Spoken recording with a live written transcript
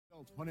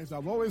Honestly,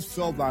 I've always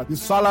felt that the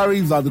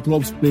salaries that the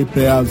clubs pay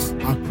players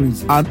are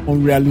crazy and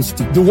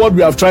unrealistic. The word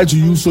we have tried to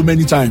use so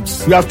many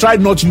times. We have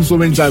tried not to use so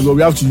many times, but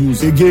we have to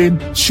use.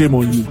 Again, shame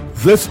on you.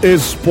 This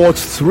is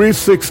Sports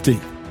 360.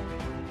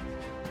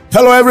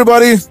 Hello,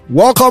 everybody.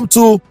 Welcome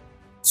to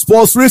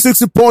Sports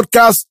 360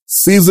 Podcast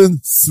Season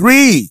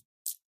 3.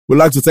 We'd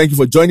like to thank you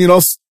for joining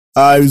us.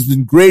 It's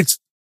been great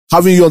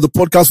having you on the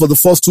podcast for the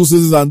first two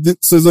seasons, and this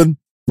season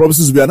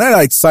promises to be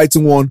another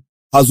exciting one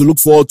as we look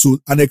forward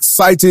to an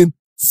exciting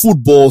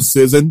football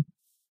season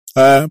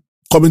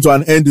coming to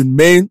an end in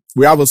May.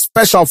 We have a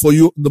special for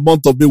you in the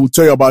month of May. We'll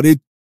tell you about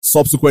it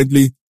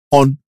subsequently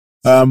on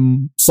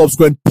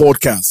subsequent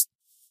podcasts.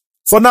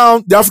 For now,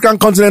 the African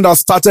continent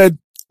has started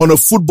on a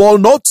football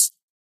note,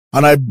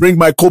 and I bring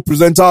my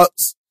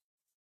co-presenters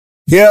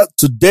here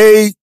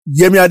today.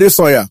 Yemi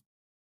Adesanya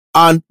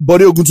and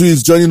Bode Oguntu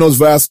is joining us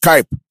via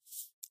Skype.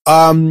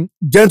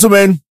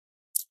 Gentlemen,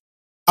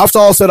 after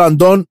all said and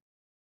done,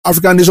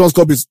 African Nations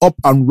Cup is up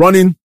and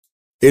running.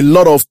 A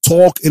lot of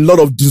talk, a lot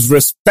of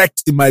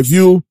disrespect, in my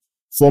view,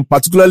 from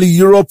particularly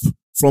Europe,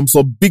 from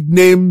some big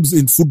names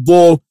in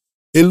football.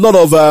 A lot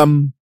of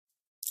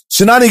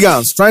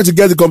shenanigans, trying to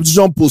get the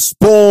competition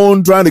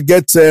postponed, trying to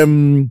get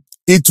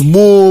it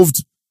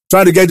moved,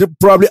 trying to get it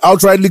probably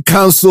outrightly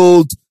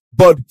cancelled.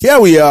 But here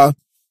we are.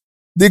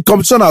 The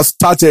competition has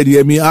started,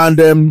 Yemi,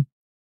 and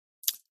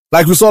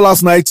like we saw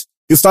last night,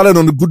 it started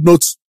on a good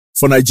note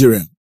for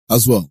Nigeria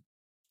as well.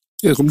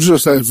 Yeah, competition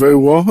started very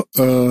well.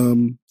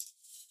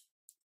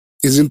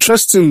 It's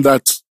interesting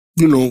that,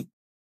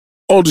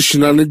 all the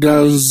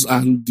shenanigans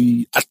and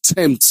the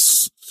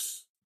attempts,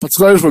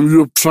 particularly from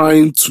Europe,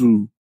 trying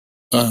to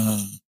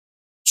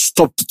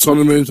stop the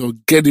tournament or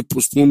get it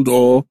postponed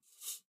or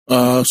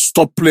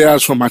stop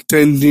players from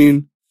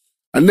attending.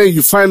 And then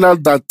you find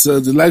out that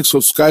the likes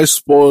of Sky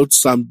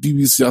Sports and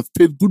BBC have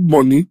paid good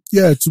money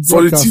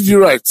for the TV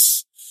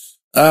rights.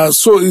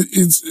 So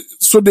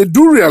they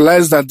do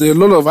realize that there are a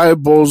lot of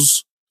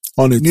eyeballs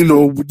on it,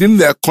 within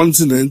their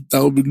continent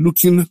that will be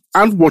looking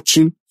and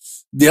watching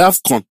the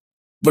AFCON.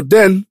 But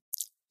then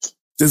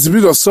there's a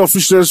bit of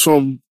selfishness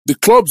from the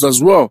clubs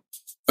as well.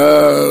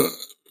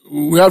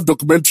 We have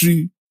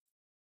documentary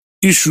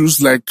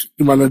issues like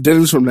Emmanuel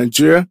Dennis from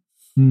Nigeria,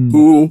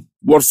 who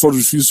Watford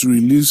refused to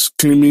release,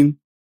 claiming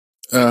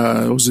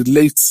it was a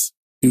late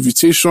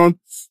invitation.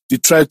 They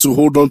tried to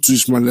hold on to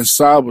Ismail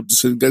Sarr, but the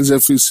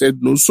Senegalese FA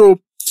said no. So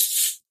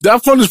the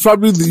AFCON is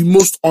probably the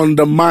most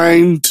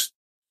undermined,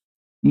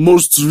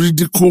 most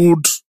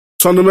ridiculed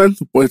tournament,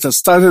 but it has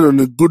started on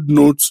a good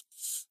note.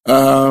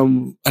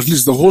 At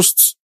least the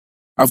hosts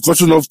have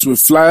gotten off to a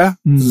flyer.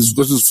 It's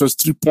got his first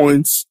 3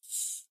 points.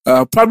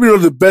 Probably not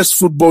the best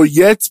football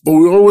yet, but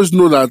we always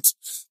know that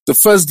the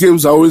first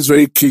games are always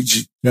very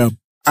cagey. Yeah.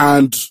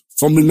 And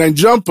from the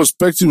Nigerian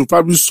perspective, we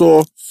probably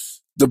saw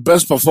the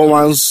best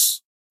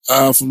performance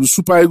from the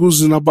Super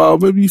Eagles in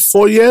about maybe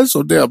 4 years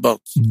or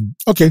thereabouts.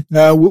 Okay,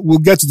 we'll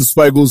get to the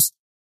Super Eagles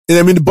in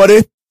a minute,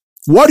 buddy.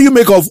 What do you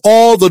make of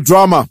all the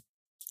drama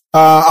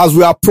as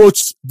we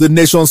approach the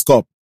Nations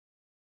Cup?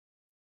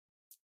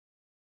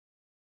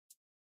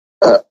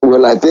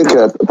 Well, I think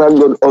thank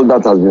God all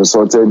that has been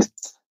sorted.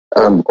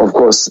 Of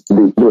course,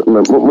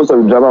 most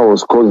of the drama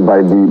was caused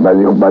by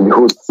the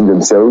hosts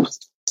themselves,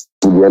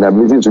 with the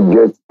inability to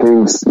get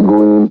things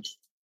going,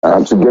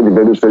 to get the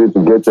venues ready, to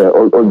get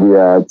all the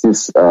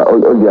artists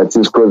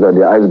crossed and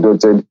their eyes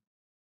dotted.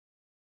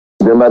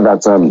 Remember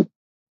that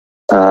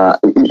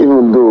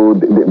even though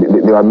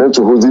they were meant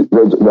to host it, they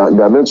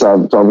are meant to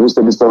have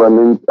hosted this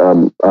tournament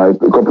a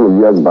couple of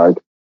years back,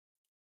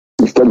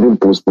 it kept being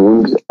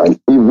postponed, and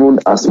even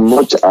as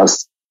much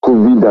as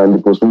COVID and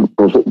the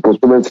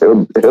postponement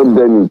helped them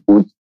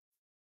input,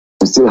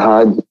 we still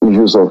had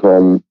issues of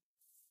some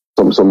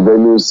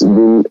venues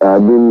being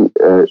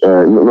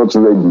not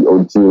ready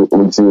until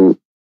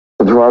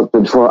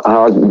 24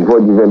 hours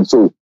before the event.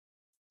 So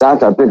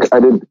that, I think,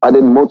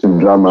 added more to the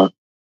drama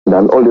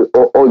than all the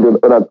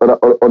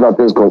other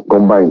things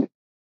combined.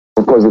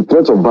 Of course, the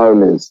threat of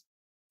violence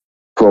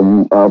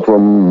from armed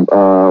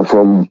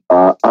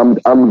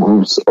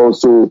groups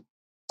also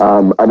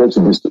added to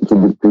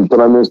the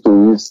tournament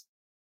stories.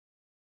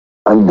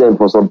 And then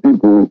for some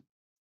people,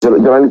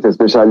 journalists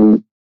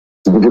especially,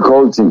 the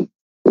difficulty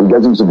in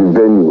getting to the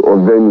venue or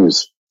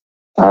venues.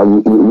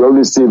 We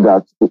always say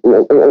that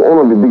one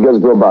of the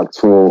biggest drawbacks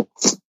for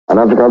an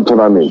African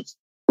tournament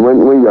when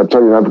you are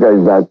traveling in Africa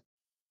is that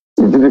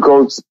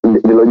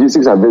the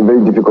logistics are very,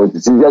 very difficult.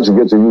 It's easier to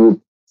get to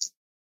Europe,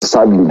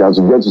 sadly, than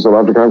to get to some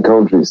African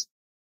countries.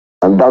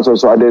 And that's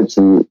also added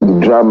to the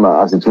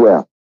drama, as it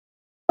were,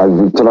 as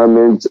the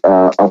tournament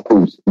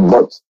approached.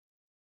 But,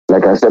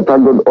 like I said,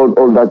 thank God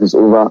all that is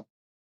over.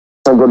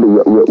 Thank God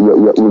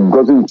we've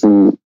gotten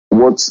to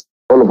what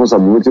all of us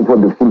have been waiting for,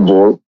 the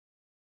football.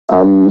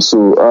 I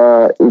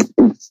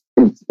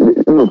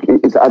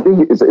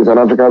think it's an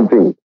African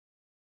thing.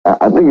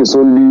 I think it's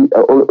only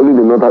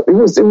the North,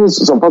 even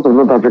some part of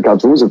North Africa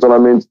to host a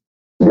tournament.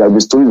 There will be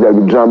stories, there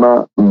will be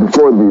drama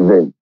before the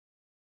event.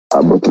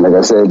 But like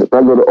I said,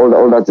 thank God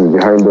all that is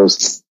behind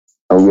us,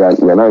 and we are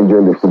now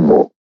enjoying the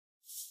football.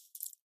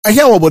 I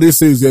hear what Bode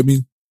says, I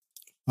mean,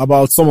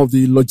 about some of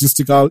the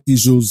logistical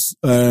issues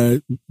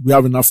we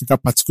have in Africa,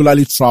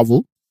 particularly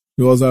travel,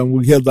 because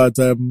we hear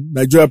that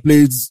Nigeria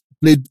played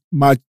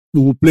match,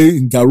 we will play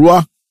in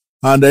Garua,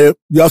 and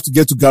you have to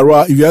get to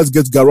Garua. If you have to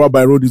get to Garua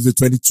by road, it's a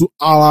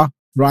 22-hour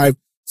drive.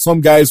 Some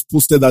guys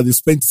posted that they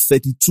spent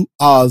 32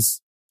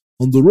 hours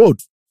on the road.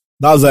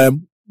 That's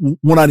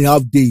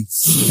 1.5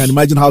 days. You can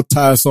imagine how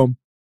tiresome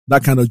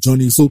that kind of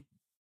journey is. So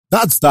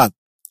that's that.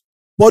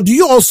 But do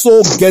you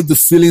also get the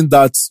feeling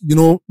that, you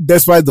know,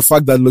 despite the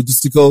fact that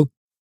logistical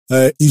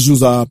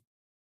issues are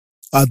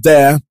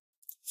there,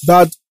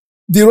 that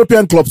the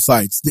European club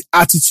sides, the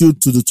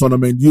attitude to the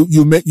tournament,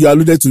 you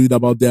alluded to it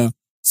about their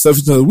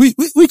selfishness,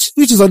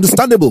 which is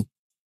understandable.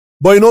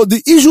 But, you know,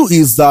 the issue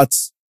is that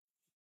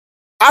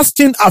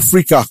asking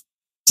Africa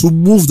to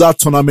move that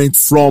tournament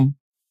from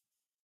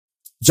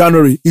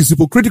January is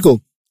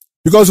hypocritical,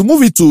 because you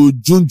move it to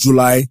June,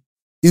 July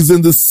is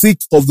in the thick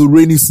of the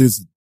rainy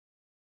season.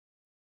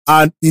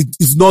 And it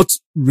is not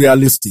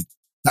realistic.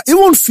 Now,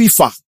 even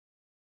FIFA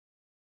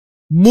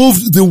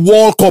moved the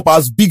World Cup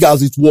as big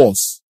as it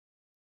was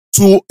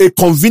to a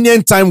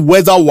convenient time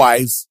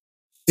weather-wise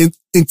in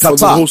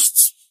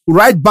Qatar,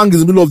 right bang in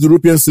the middle of the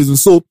European season.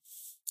 So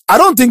I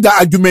don't think that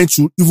argument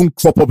should even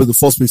crop up in the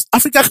first place.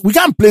 Africa, we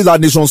can't play that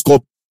Nations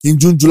Cup in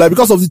June, July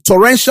because of the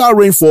torrential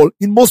rainfall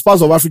in most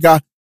parts of Africa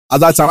at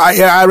that time.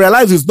 I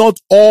realize it's not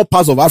all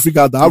parts of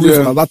Africa that have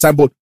rainfall at that time,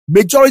 but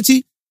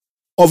majority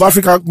of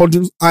African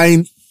countries are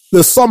in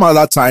the summer at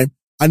that time,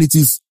 and it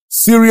is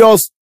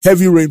serious,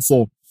 heavy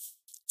rainfall.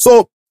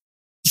 So,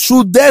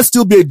 should there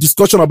still be a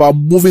discussion about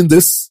moving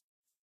this?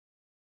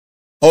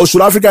 Or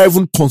should Africa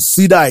even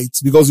consider it?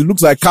 Because it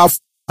looks like CAF,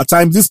 at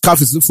times, this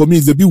CAF is, for me,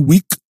 is a bit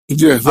weak.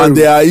 Yeah. And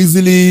they are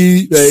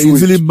easily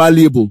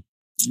malleable.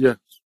 Yeah.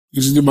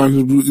 Easily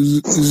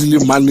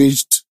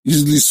managed,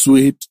 easily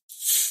swayed.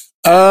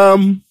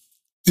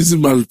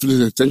 Easily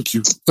manipulated. Thank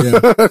you. Yeah.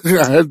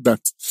 I heard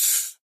that.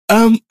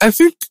 I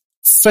think,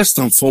 first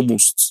and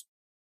foremost,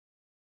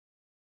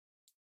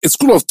 a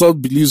school of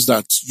thought believes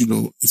that, you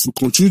know, if we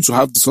continue to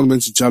have the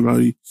tournament in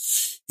January,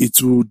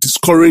 it will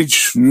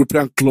discourage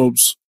European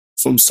clubs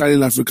from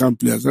signing African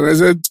players. And I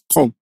said,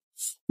 come,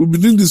 we've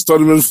been doing this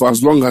tournament for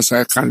as long as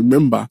I can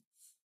remember.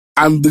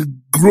 And the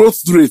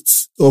growth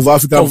rate of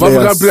African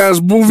players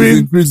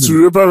moving to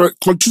Europe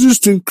continues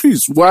to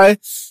increase. Why?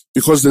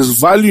 Because there's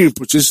value in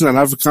purchasing an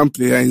African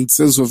player in the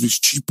sense of it's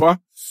cheaper.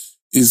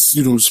 Is,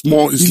 you know,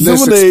 small, it's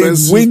less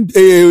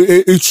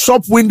expensive. A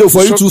shop window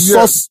for you to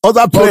source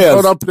other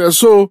players.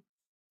 So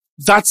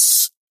that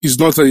is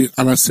not an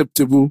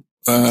acceptable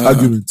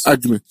argument.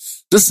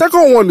 The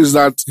second one is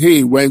that,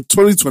 hey, we're in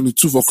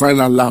 2022 for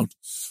crying out loud.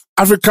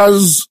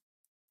 Africa's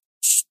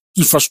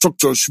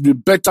infrastructure should be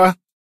better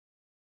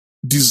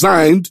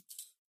designed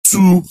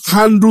to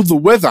handle the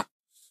weather.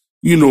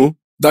 You know,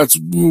 that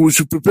we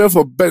should prepare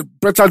for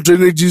better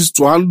drainages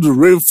to handle the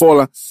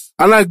rainfall.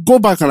 And I go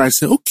back and I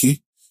say, okay,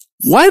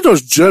 why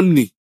does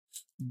Germany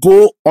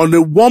go on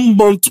a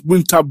 1-month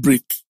winter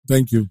break?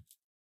 Thank you.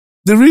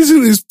 The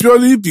reason is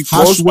purely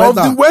because of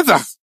the weather.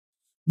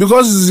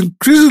 Because it's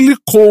increasingly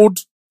cold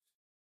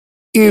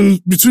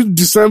in between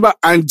December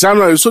and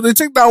January. So they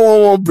take that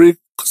 1-month break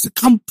because they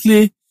can't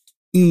play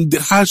in the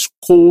harsh,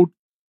 cold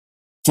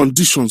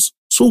conditions.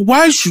 So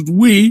why should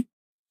we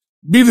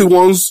be the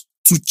ones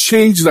to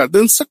change that?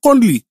 Then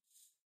secondly,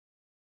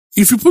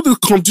 if you put the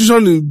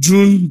competition in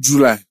June,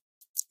 July,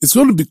 it's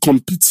going to be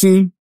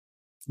competing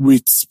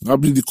with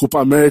probably the Copa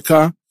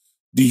America,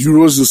 the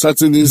Euros in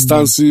certain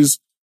instances,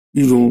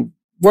 you know,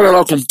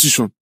 whatever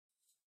competition.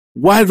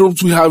 Why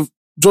don't we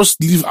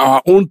just leave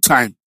our own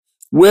time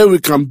where we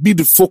can be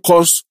the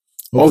focus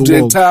of the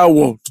entire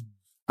world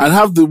and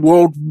have the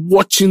world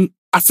watching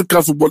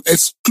African football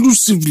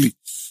exclusively,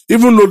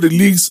 even though the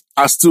leagues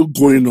are still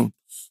going on?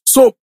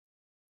 So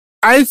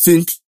I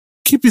think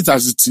keep it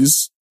as it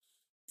is.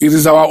 It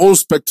is our own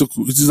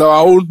spectacle. It is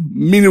our own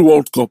mini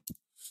World Cup.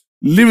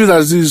 Leave it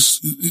as is.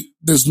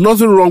 There's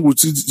nothing wrong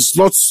with it. It's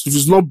not, if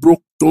it's not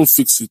broke, don't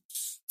fix it.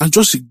 And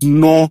just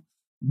ignore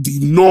the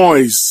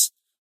noise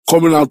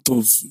coming out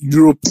of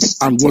Europe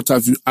and what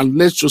have you. And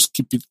let's just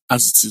keep it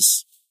as it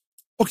is.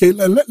 Okay,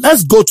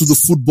 let's go to the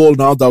football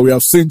now that we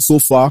have seen so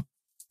far.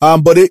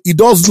 But it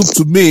does look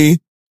to me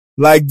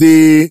like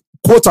the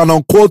quote and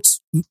unquote,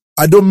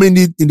 I don't mean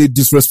it in a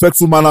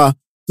disrespectful manner,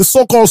 the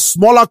so-called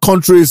smaller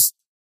countries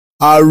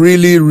are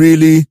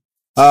really,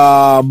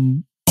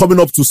 coming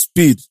up to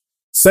speed.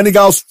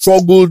 Senegal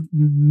struggled,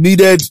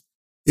 needed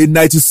a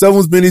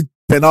 97th minute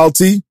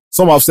penalty.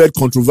 Some have said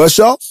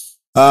controversial,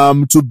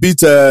 to beat,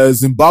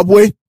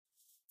 Zimbabwe. Which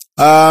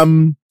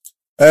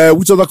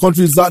other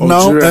country is that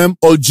now?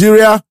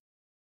 Algeria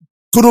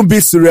couldn't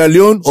beat Sierra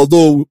Leone,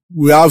 although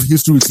we have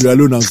history with Sierra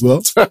Leone as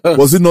well.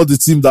 Was it not the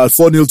team that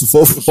 4-0 to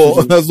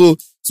 4-4? So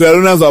Sierra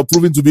Leoneans are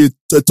proving to be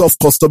tough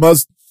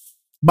customers.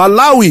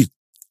 Malawi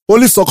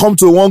only succumbed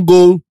to a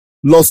 1-goal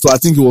loss to, I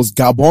think it was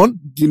Gabon.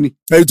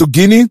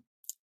 Guinea.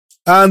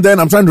 And then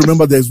I'm trying to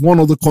remember there's one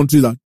other country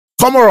that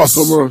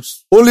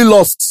Comoros only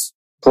lost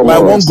by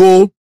 1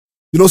 goal.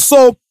 You know,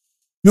 so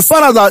you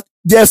find out that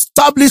the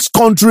established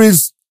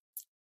countries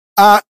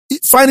are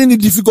finding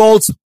it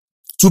difficult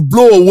to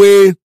blow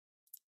away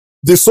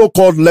the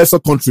so-called lesser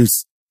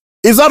countries.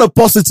 Is that a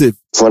positive?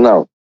 For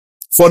now.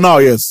 For now,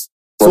 yes.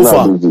 So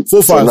far,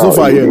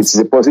 yes. It's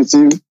a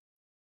positive.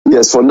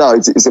 Yes, for now,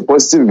 it's a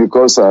positive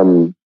because,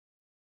 like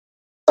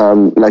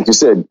you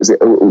said,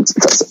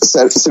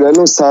 Sierra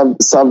Leone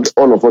served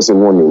all of us a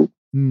warning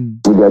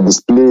with their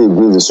display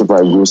against the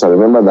Super Eagles. I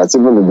remember that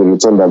even in the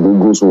return that the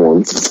Eagles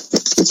won,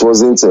 it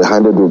wasn't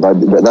handed over.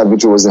 That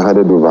victory wasn't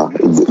handed over.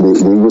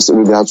 The Eagles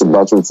really had to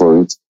battle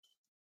for it.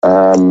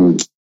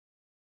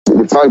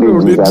 The fact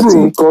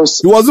that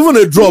because it was even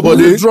a draw, but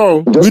we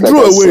drew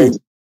away.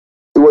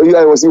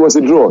 It was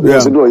a draw. It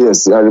was a draw.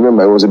 Yes, I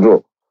remember it was a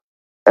draw.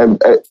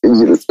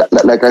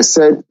 Like I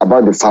said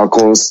about the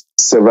Falcons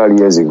several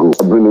years ago,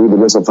 bringing the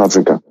rest of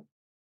Africa.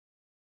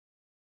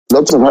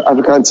 Lots of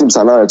African teams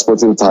are now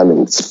exporting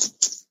talent,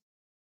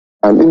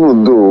 and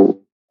even though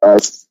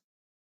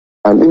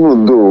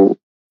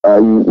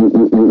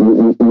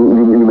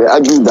you may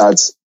argue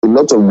that a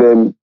lot of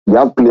them, they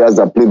have players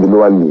that play the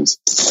lower leagues,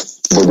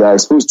 but they are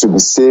exposed to the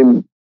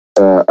same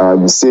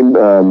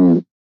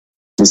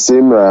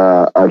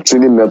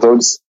training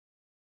methods,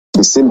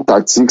 the same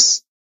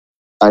tactics,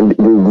 and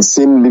the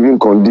same living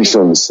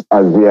conditions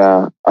as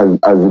the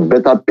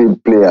better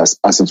paid players,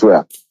 as it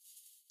were.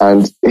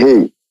 And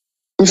hey,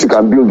 if you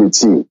can build a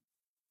team,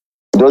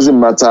 it doesn't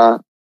matter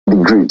the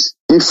grade.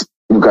 If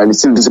you can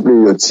still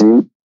discipline your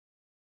team,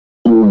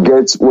 you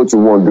get what you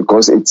want,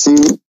 because a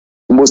team,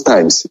 most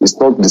times, is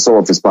not the sum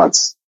of its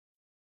parts.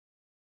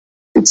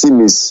 A team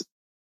is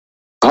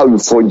how you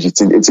forge it.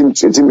 A team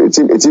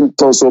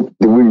turns up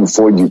the way you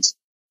forge it.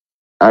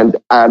 And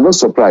I am not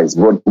surprised,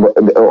 but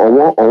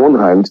on one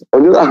hand,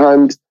 on the other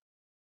hand,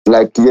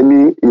 like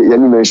Yemi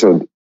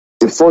mentioned,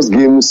 the first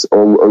games,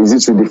 or is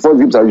it the first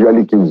games are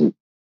usually KG.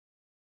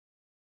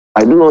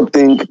 I do not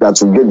think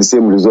that we'll get the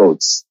same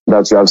results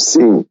that you have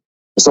seen in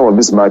some of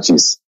these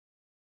matches.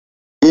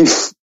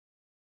 If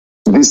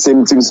these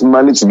same teams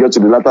manage to get to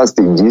the latter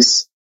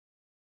stages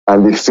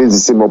and they face the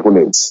same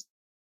opponents.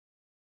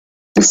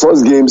 The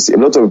first games, a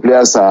lot of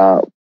players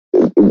are,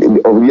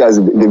 of years,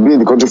 they've been in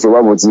the country for a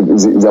while, but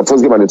it's their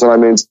first game at the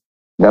tournament.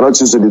 They're not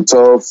used to the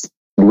turf.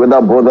 The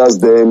weather bothers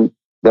them.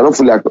 They're not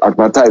fully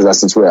acclimatized,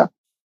 as it were.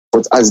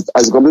 But as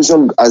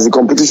the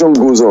competition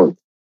goes on,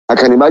 I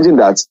can imagine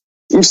that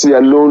if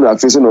Sierra Leone are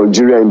facing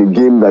Algeria in the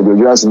game that the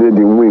Algerians made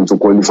they win to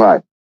qualify,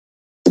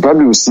 you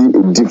probably will see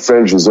a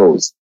different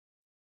result.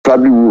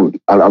 Probably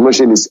would. And I'm not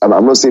saying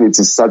it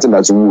is certain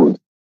that you would.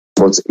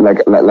 But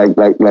like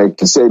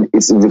you said,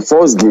 it's in the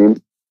first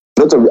game.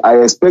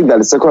 I expect that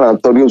the second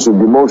and third games will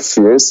be more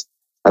fierce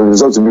and the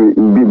results will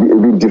be a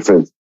bit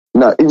different.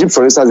 Now, Egypt,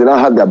 for instance, they now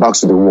have their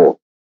backs to the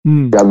wall.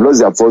 They have lost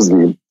their first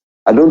game.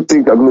 I don't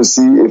think I'm going to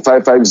see a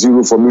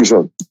 5-5-0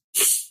 formation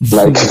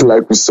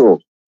like we saw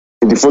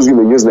in the first game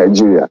against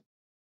Nigeria.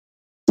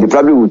 They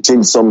probably will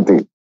change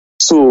something.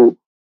 So,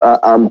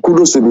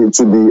 kudos to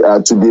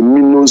the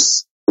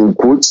minnows in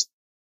quotes.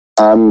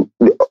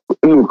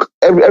 Look,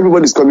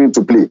 everybody's coming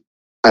to play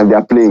and they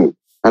are playing.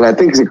 And I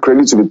think it's a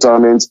credit to the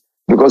tournament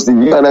because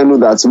you and I know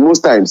that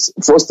most times,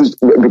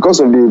 because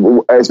of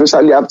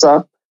especially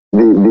after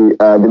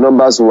the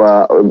numbers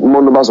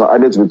more numbers were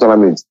added to the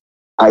tournament,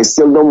 I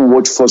seldom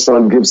watch first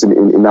round games in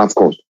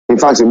AFCON. In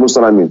fact, in most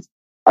tournaments,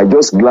 I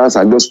just glance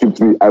and just skip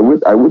through. I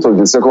wait on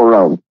the second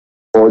round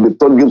or the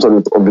third games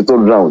of the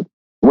third round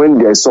when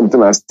there is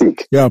something at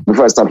stake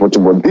before I start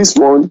watching. But this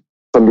one,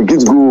 from the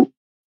get-go,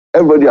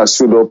 everybody has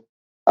showed up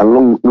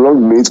and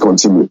long may it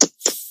continue.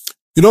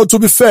 You know, to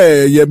be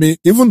fair, Yemi,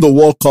 even the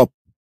World Cup,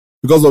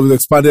 because of the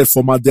expanded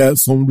format, there are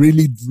some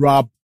really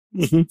drab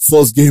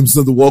first games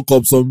in the World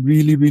Cup, some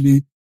really,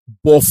 really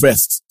bore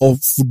fest of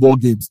football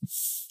games.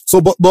 So,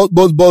 but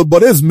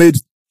it's made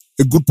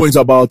a good point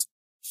about,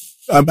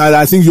 and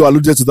I think you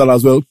alluded to that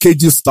as well,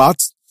 KG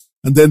starts,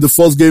 and then the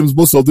first games,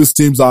 most of these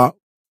teams are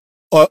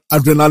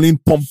adrenaline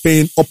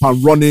pumping, up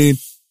and running,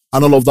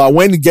 and all of that.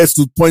 When it gets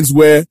to points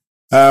where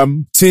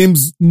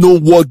teams know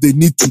what they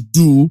need to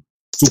do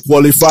to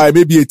qualify,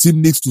 maybe a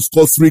team needs to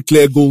score 3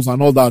 clear goals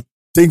and all that,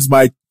 things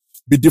might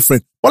be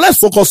different. But let's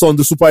focus on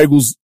the Super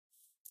Eagles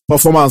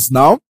performance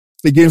now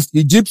against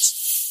Egypt.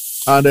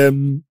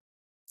 And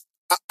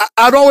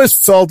I'd always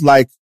felt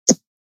like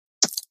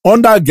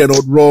under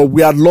Gernot Rohr,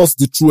 we had lost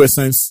the true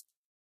essence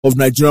of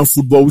Nigerian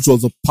football, which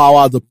was the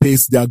power, the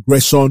pace, the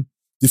aggression,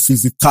 the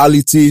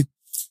physicality.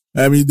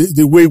 I mean,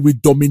 the way we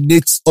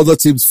dominate other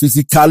teams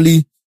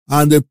physically,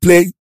 and they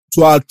play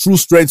to our true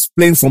strengths,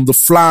 playing from the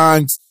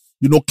flanks,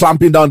 you know,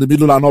 clamping down the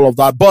middle and all of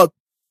that. But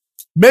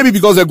maybe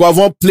because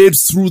Eguavoen played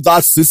through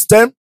that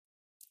system,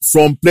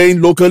 from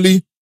playing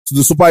locally to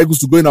the Super Eagles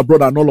to going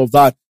abroad and all of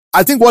that,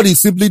 I think what he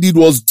simply did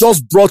was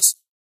just brought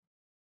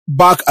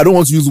back, I don't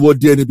want to use the word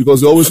DNA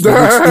because he always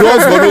promotes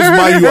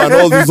Man U and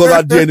all this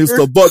other DNA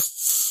stuff, but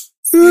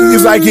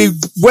it's like he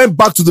went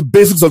back to the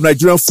basics of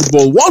Nigerian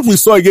football. What we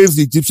saw against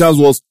the Egyptians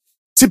was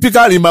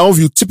typical, in my own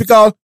view,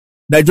 typical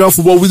Nigerian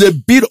football with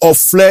a bit of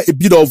flair, a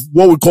bit of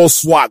what we call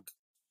swag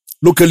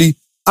locally.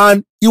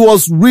 And it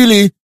was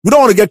really, we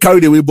don't want to get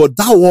carried away, but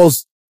that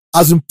was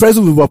as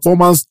impressive a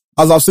performance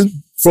as I've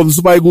seen from the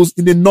Super Eagles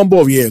in a number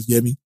of years, you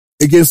hear me,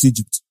 against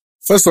Egypt.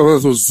 First of all,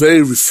 it was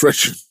very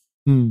refreshing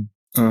to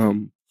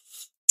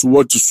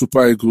watch the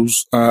Super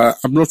Eagles.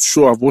 I'm not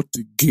sure about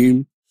the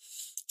game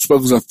Super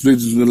Eagles have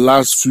played in the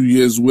last few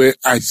years where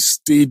I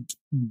stayed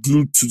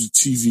glued to the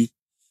TV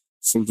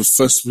from the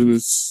first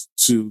minutes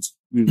till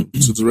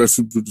to the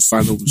referee blew the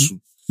final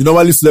whistle. You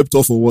normally slept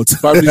off or what?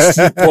 Probably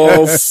sleep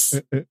off,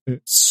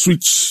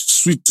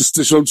 switch the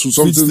station to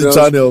something else,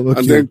 channel, okay.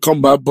 And then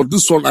come back. But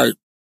this one, I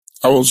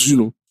was,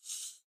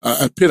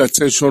 I paid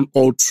attention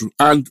all through.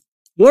 And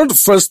one of the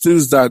first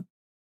things that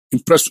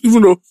impressed,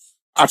 even though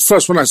at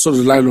first when I saw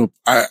the lineup,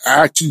 I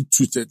actually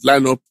tweeted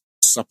lineup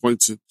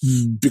disappointing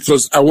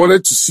because I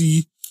wanted to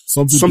see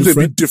something a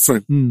bit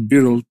different,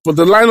 but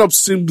the lineup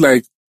seemed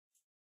like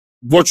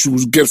what you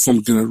would get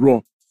from Gennett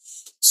Roy.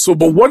 So,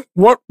 but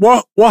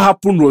what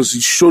happened was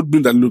he showed me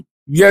that, look,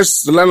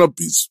 yes, the lineup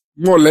is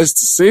more or less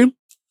the same.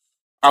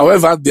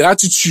 However, the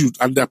attitude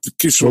and the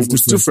application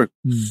was different.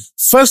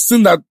 First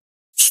thing that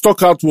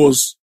stuck out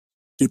was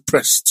they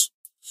pressed.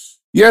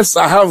 Yes,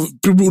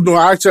 people know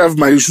I actually have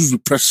my issues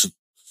with pressing,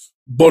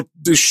 but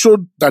they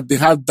showed that they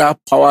had that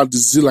power, the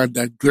zeal and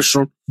the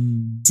aggression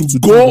to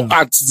go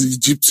at the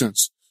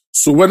Egyptians.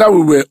 So whether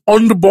we were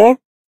on the ball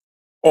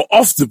or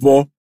off the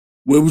ball,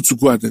 we were able to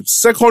go at them.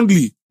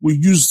 Secondly, we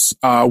used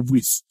our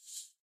width.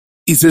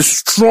 It's a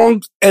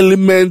strong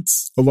element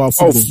of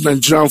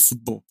Nigerian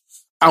football,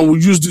 and we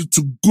used it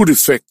to good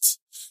effect.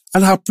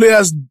 And our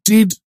players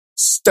did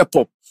step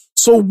up.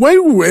 So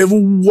when we were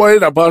even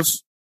worried about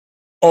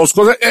us,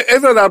 because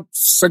every other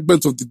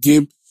segment of the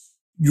game,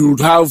 you would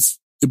have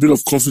a bit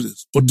of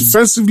confidence. But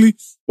defensively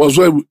was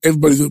where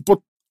everybody, but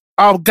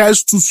our guys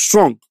stood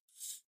strong.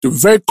 They were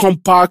very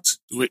compact.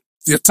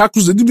 Their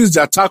tackles, they didn't miss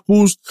their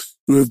tackles.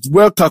 They were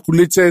well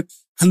calculated.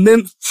 And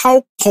then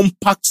how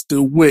compact they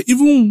were,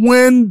 even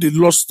when they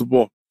lost the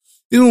ball.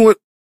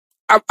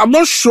 I'm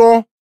not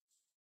sure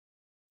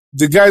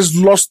the guys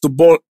lost the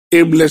ball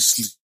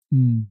aimlessly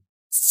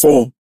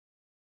for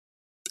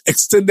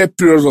extended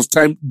periods of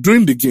time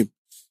during the game.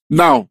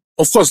 Now,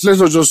 of course,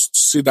 let's not just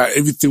say that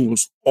everything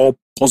was all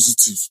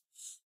positive.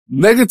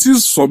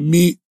 Negatives for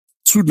me,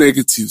 2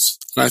 negatives.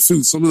 And I think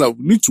it's something that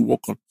we need to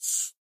work on.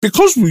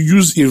 Because we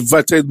use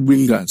inverted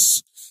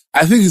wingers,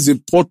 I think it's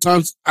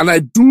important. And I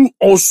do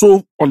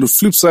also, on the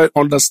flip side,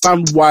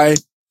 understand why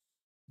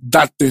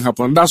that thing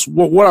happened. That's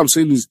what I'm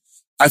saying is,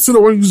 I feel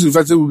that when you use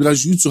inverted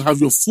wingers, you need to have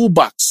your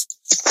fullbacks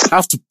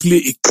have to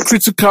play a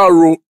critical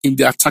role in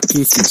the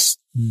attacking phase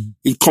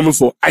in coming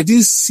forward. I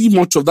didn't see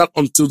much of that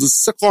until the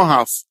second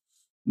half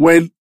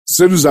when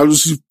Sedu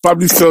Sanusi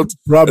probably felt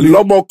a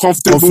lot more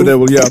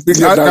comfortable. Yeah.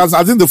 Because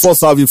I think the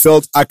first half he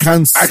felt, I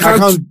can't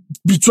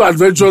be too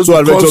adventurous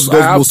because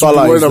I have to be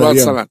worried about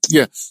Salah.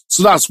 Yeah.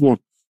 So that's one.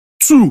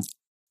 2,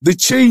 the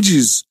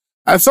changes.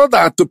 I felt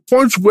that at the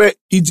point where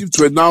Egypt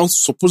were now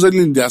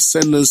supposedly in their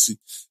ascendancy,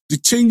 the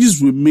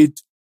changes we made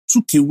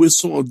took away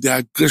some of their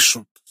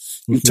aggression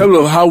in terms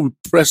of how we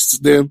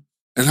pressed them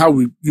and how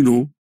we,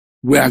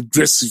 were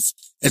aggressive,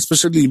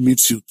 especially in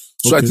midfield.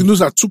 So I think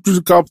those are 2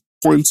 critical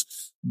points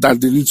that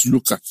they need to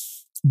look at.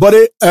 But,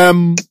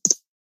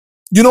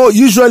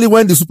 usually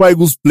when the Super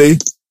Eagles play,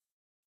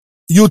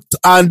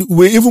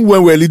 even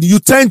when we're leading, you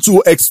tend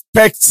to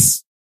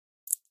expect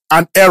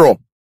an error,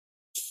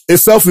 a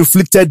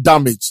self-inflicted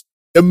damage,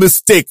 a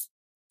mistake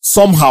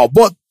somehow.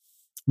 But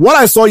what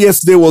I saw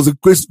yesterday was a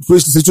crazy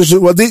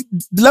situation where the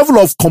level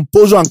of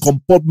composure and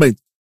comportment.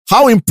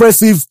 How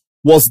impressive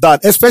was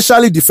that?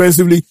 Especially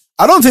defensively.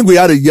 I don't think we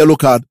had a yellow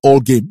card all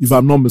game, if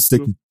I'm not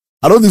mistaken.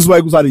 I don't think Super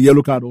Eagles had a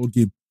yellow card all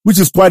game, which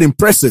is quite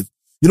impressive.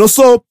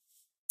 So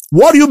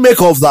what do you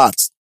make of that?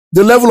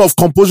 The level of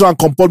composure and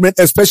comportment,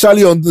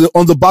 especially on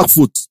the back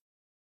foot.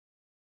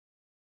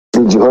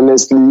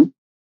 Honestly,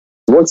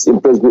 what's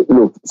impressed me,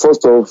 look,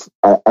 first off,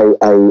 I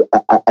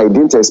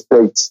didn't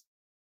expect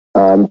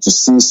to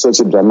see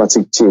such a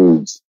dramatic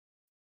change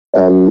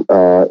in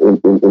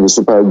the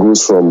Super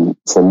Eagles from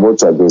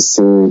what I've been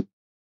seeing.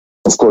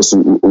 Of course,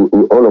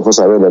 all of us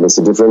are aware that it's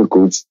a different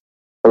coach.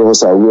 All of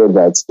us are aware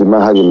that the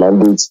man has a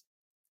mandate.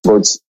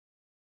 But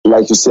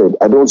like you said,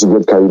 I don't want to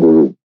get carried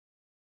away.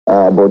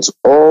 But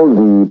all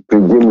the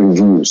pre-game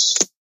reviews,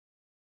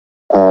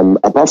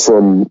 apart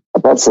from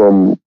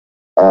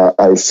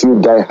a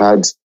few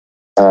die-hard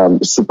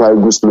Super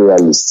Eagles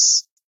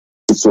loyalists,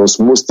 it was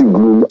mostly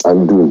gloom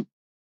and doom.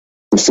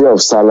 The fear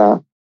of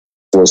Salah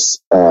was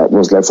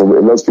like for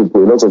a lot of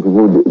people,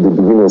 the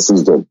beginning of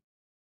wisdom.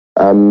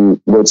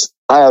 But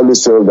I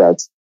always felt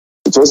that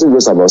it wasn't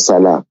just about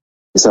Salah.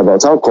 It's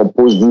about how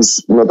composed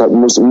most North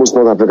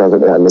Africans,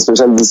 and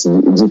especially these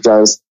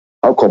Egyptians,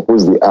 how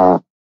composed they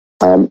are,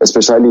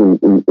 especially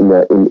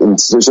in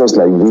situations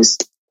like this,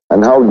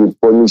 and how they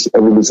punish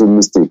every little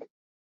mistake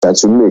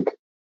that you make.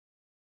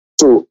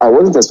 So I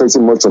wasn't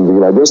expecting much from the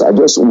game. I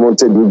just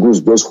wanted the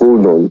Eagles just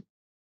hold on,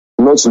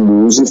 not to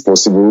lose if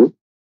possible,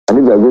 and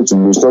if they're going to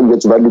lose, not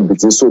get badly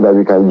beaten, so that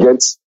we can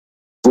get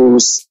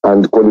goals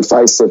and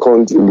qualify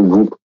second in the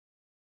group.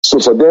 So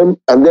for them,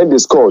 and then they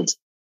scored,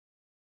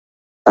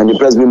 and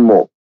impressed me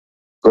more.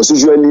 Because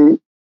usually,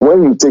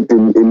 when you take a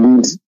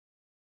lead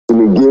in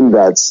a game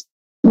that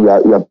you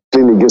are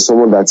playing against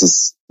someone that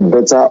is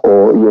better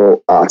or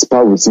you're at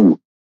par with you,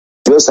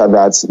 just so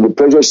that the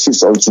pressure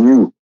shifts onto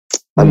you,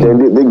 and then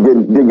they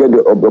get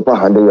the upper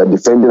hand, and you are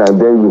defending,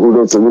 and then you hold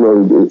on to,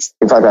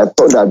 in fact, I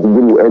thought that the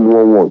game would end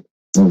 1-1.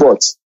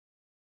 But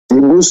the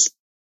Eagles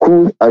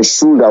could and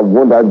should have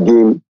won that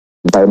game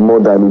by more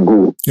than a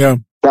goal. Yeah.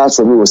 That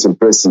for me was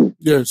impressive.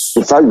 Yes.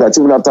 The fact that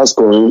even after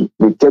scoring,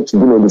 they kept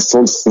being on the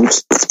front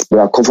foot, they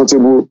are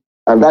comfortable,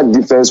 and that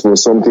defense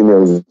was something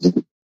else.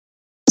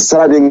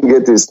 Salah didn't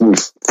get a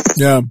sniff.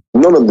 Yeah.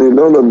 None of the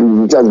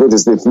guys got a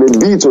sniff.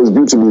 Maybe it was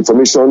due to the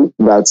information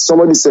that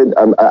somebody said.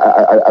 I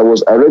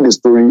read the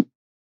story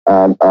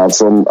from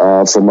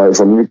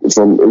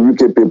a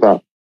UK paper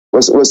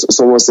where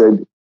someone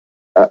said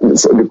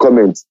the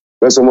comment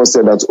where someone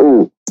said that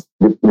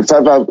the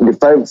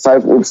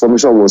 5-5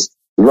 formation was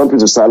lump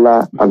into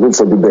Salah and go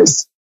for the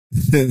best.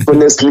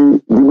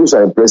 Honestly, the Eagles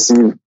are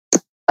impressive.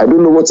 I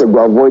don't know what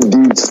Eguavoen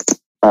did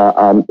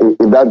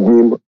in that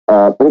game.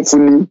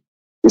 Hopefully,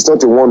 it's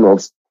not a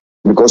one-off,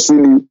 because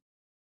really,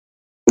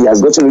 he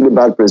has gotten really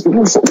bad press.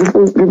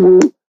 People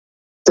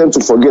tend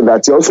to forget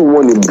that he also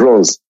won a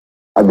bronze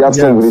at the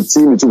AFCON with the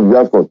team he took the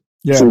AFCON.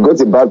 Yeah. So he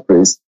got a bad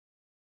press.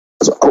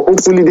 So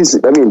hopefully this, I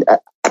don't think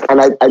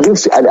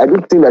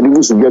that the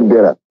Eagles will get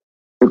better,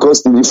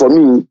 because for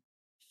me,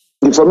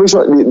 the formation,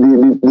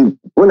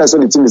 when I saw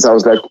the team, I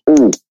was like,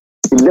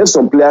 he left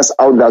some players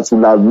out that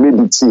would have made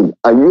the team.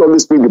 And you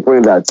always make the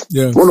point that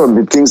one of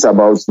the things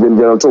about the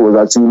Generator was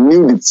that you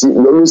knew the team,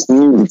 you always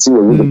knew the team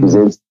was going to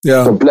present.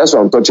 Yeah. Some players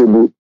were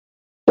untouchable.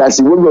 That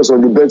he was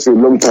on the bench for a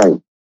long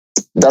time.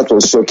 That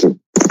was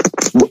shocking.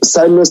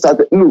 Simon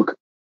started, look,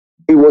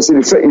 it was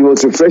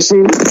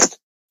refreshing.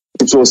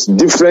 It was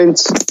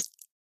different.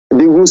 The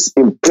Eagles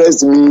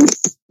impressed me.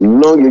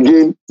 Long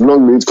may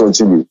it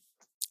continue.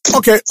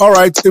 Okay, all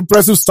right.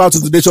 Impressive start to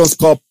the Nations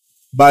Cup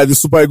by the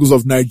Super Eagles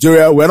of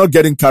Nigeria. We're not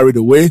getting carried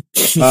away.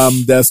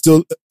 There's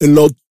still a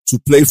lot to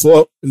play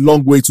for, a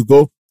long way to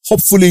go.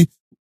 Hopefully,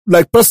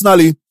 like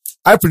personally,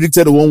 I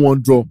predicted a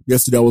 1-1 draw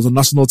yesterday. I was on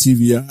national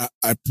TV.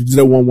 I predicted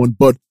 1-1,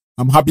 but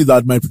I'm happy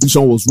that my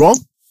prediction was wrong,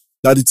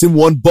 that the team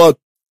won. But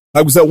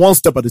like we said, one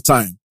step at a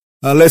time.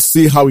 Let's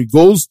see how it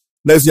goes.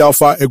 Let's see how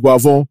far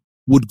Eguavoen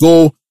would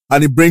go.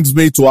 And it brings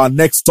me to our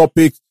next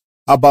topic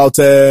about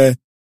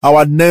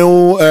our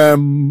new,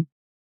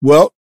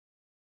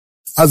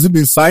 has it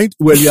been signed?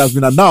 Well, he has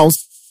been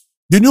announced.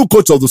 The new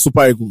coach of the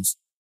Super Eagles.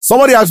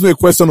 Somebody asked me a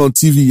question on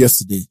TV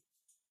yesterday,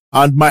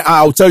 and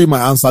I'll tell you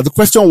my answer. The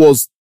question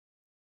was,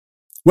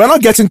 we're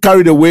not getting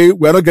carried away.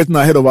 We're not getting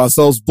ahead of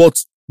ourselves.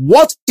 But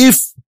what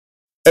if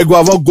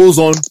Eguavoen goes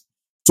on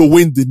to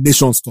win the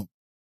Nations Cup?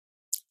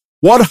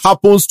 What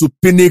happens to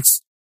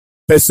Pinnick's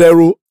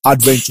Peseiro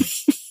adventure?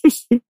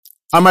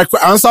 And my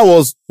answer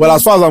was, well,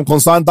 as far as I'm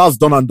concerned, that's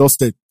done and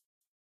dusted.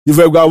 If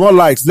Eguavoen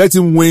likes, let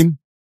him win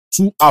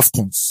 2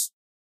 AFCONs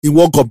in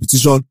one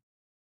competition.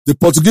 The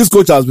Portuguese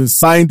coach has been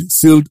signed,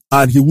 sealed,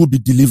 and he will be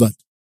delivered.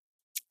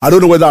 I don't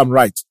know whether I'm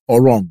right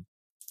or wrong.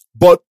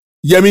 But,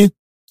 Yemi,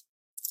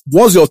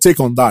 what's your take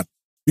on that?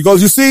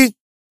 Because you see,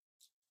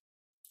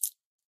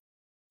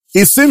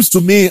 it seems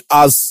to me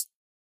as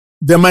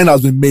their mind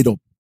has been made up.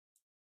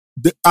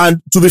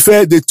 And to be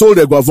fair, they told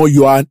Eguavoen,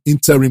 you are an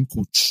interim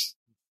coach.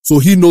 So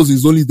he knows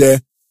he's only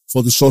there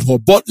for the short haul.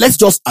 But let's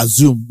just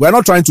assume, we're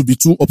not trying to be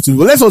too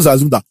optimistic. Let's just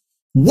assume that,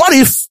 what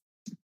if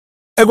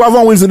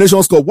Eguavoen wins the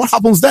Nations Cup? What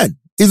happens then?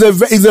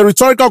 It's a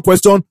rhetorical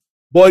question,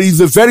 but it's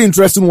a very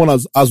interesting one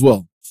as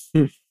well.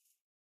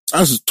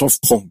 That's a tough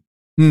call.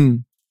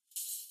 Mm.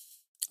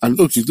 And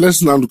okay,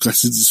 let's now look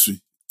at it this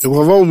way.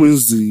 Eguavoen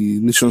wins the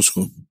Nations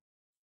Cup.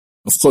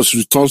 Of course, he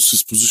returns to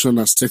his position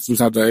as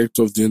technical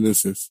director of the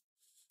NFF.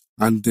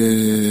 And,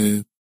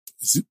 is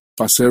it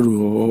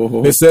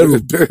Peseiro?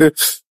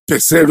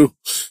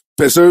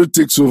 Peseiro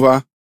takes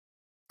over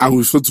and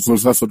we fail to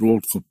qualify for the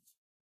World Cup.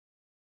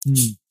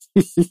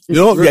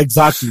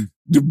 Exactly.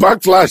 The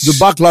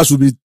backlash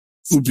would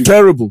be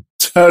terrible.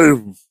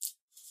 Terrible.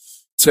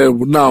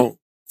 Now,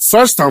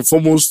 first and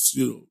foremost,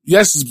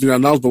 yes, it's been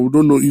announced, but we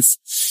don't know if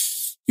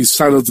he's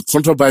signed up the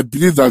contract. But I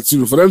believe that,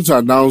 for them to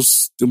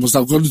announce, they must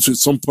have gone into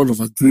some point of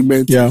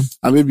agreement. Yeah.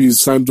 And maybe he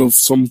signed off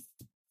some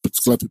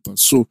particular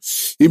papers. So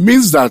it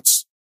means that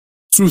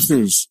 2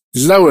 things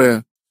is that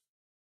we're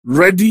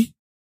ready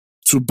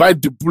to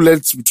bite the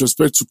bullet with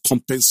respect to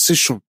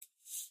compensation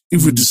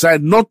if we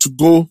decide not to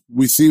go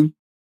with him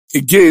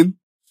again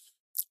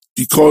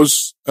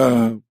because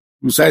we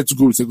decided to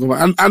go with the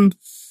government.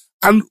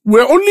 And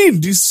we're only in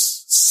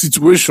this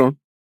situation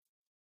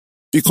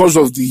because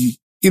of the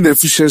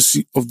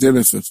inefficiency of the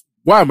NFF.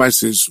 Why am I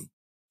saying so?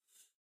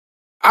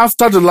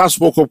 After the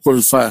last World Cup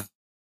qualifier,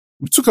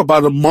 we took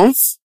about a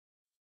month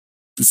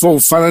before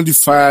we finally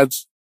fired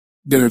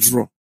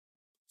Generator.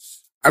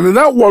 And in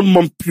that 1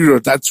 month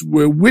period that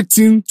we were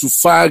waiting to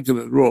fire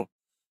Generator,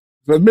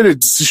 we had made a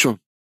decision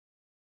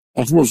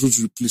on who was going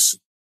to replace him.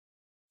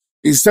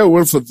 Instead, we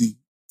went for the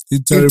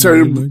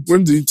interim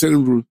when the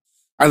interim rule,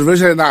 and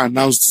eventually now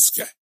announced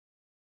this guy.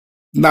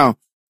 Now,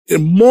 a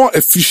more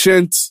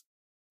efficient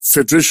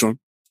federation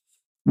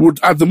would,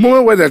 at the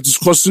moment where they're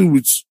discussing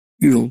with,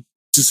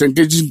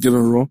 disengaging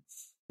General,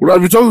 would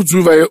have been talking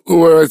to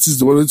whoever it is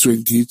they wanted to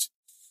engage.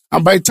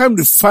 And by the time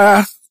they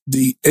fire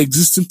the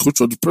existing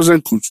coach or the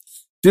present coach,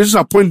 they just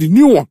appoint the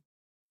new one.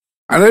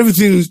 And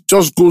everything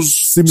just goes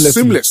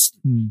seamless.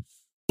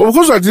 But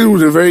because we're dealing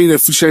with a very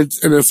inefficient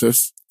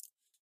NFF,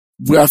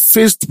 we are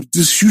faced with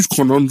this huge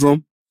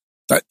conundrum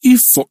that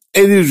if for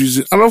any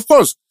reason, and of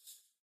course,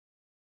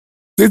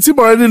 the team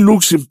already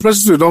looks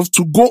impressive enough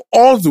to go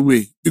all the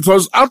way,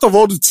 because out of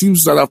all the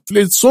teams that have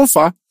played so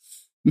far,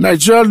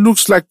 Nigeria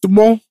looks like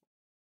the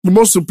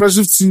most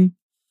impressive team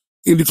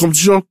in the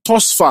competition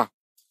thus far.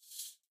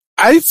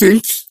 I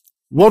think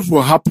what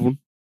will happen,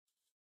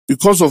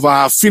 because of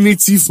our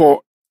affinity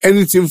for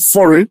anything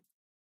foreign,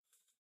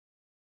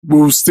 we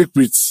will stick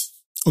with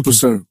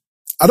Peseiro.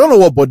 I don't know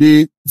what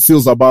Bode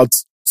feels about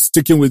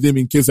sticking with him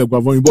in case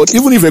Eguavoen, but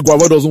even if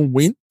Eguavoen doesn't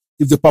win,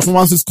 if the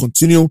performances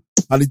continue,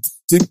 and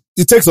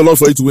it takes a lot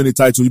for you to win a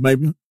title, you might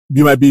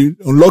be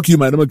unlucky, you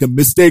might make a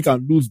mistake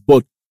and lose,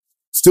 but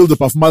still the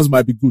performance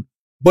might be good.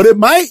 But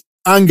my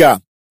anger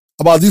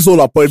about this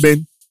whole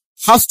appointment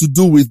has to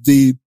do with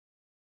the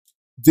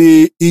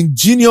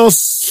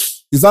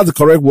ingenious, is that the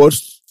correct word?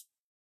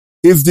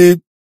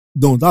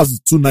 No, that's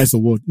too nice a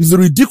word. It's the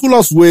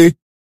ridiculous way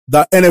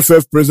that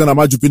NFF President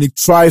Amaju Pinnick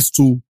tries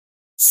to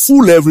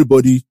fool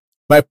everybody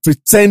by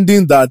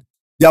pretending that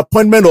the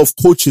appointment of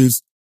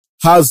coaches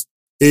has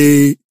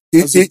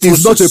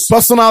it's not a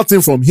personal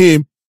thing from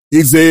him.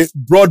 It's a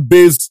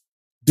broad-based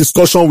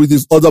discussion with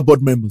his other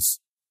board members.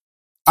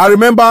 I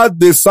remember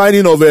the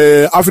signing of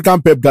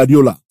African Pep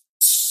Guardiola.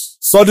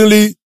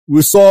 Suddenly,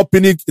 we saw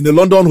Pinnick in a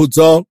London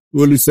hotel.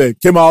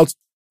 Olise came out.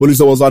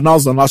 Olise was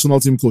announced as national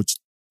team coach.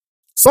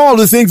 Some of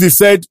the things he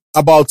said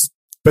about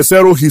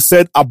Peseiro, he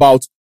said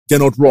about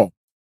Gernot Rohr.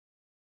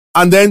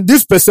 And then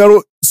this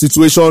Peseiro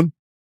situation,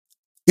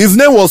 his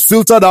name was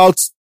filtered out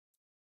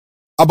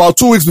about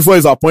 2 weeks before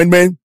his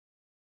appointment.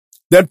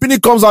 Then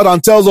Pinnick comes out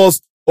and tells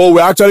us, oh,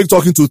 we're actually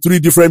talking to 3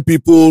 different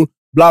people,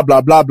 blah,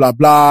 blah, blah, blah,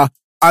 blah.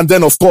 And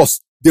then, of course,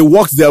 they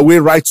walked their way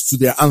right to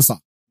their answer.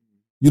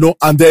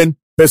 And then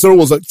Peseiro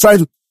was trying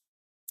to...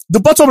 The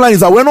bottom line is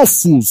that we're not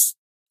fools.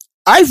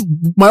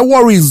 My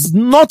worry is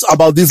not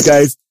about these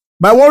guys.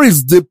 My worry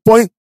is the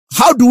point,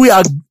 how do we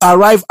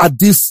arrive at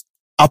this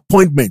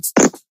appointment?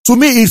 To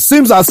me, it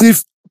seems as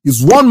if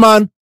it's one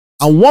man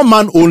and one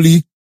man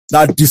only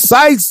that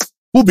decides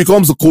who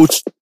becomes the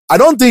coach. I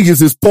don't think it's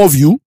his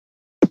purview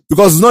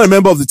because he's not a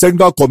member of the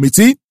technical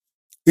committee.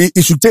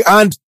 He should take,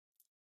 and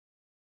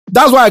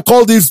that's why I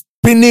call this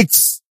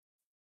Pinnick's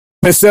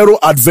Peseiro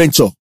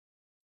adventure.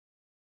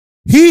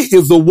 He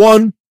is the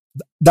one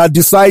that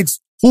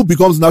decides who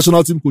becomes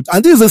national team coach.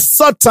 And this is the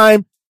third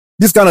time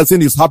this kind of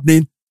thing is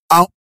happening.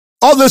 And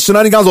all the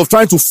shenanigans of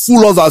trying to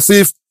fool us as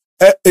if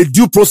a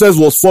due process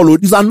was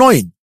followed is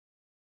annoying.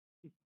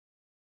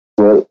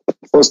 Well,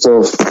 first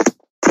off,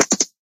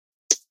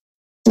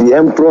 the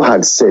emperor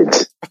had said.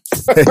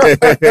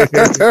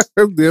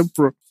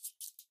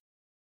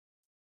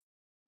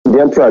 The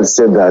emperor had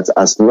said that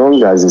as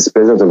long as he's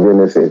president of the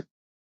NFF,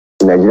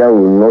 Nigeria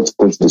will not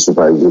coach the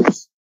Super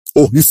Eagles.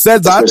 Oh, he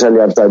said that? Especially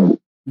after...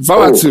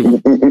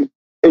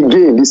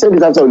 Again, he said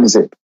it after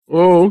Olise.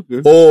 Oh,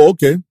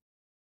 okay.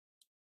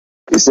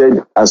 He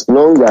said, as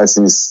long as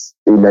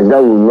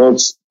Nigeria will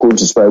not coach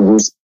the Super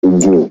Eagles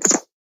again.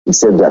 He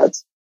said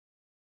that.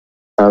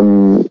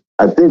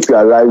 I think we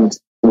arrived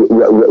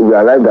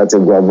at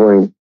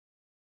Eguavoen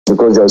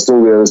because there's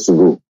nowhere else to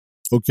go.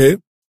 Okay.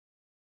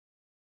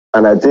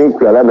 And I think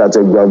we arrived at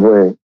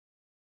Eguavoen.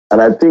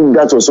 And I think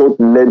that was what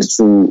led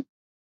to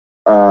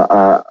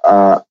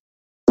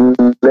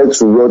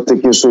Rohr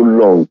taking so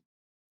long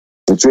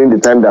between the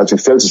time that we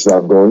felt it should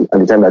have gone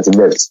and the time that he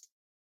left.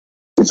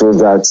 It was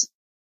that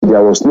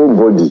there was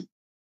nobody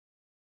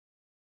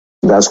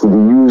that could be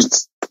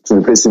used to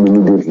replace him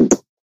immediately.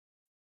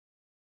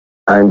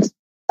 And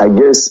I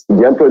guess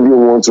the emperor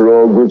didn't want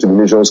Rohr go to the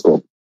Nations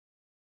Cup.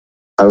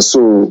 And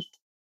so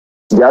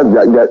there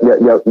needed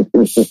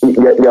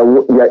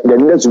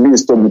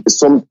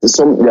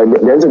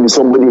to be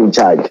somebody in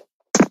charge.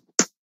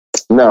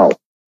 Now,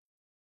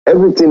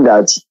 everything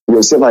that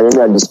yourself and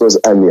Yemi had discussed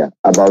earlier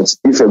about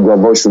if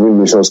Eguavoen should win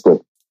Nations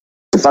Cup,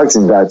 the fact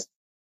is that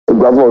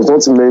Eguavoen was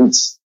not meant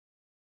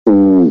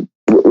to,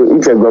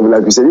 if Eguavoen,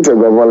 like you said, if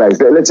Eguavoen,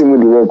 let him win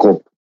the World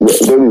Cup,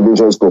 during the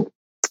Nations Cup,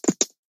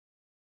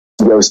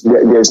 there's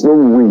no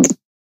way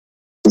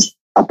his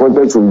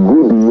appointment will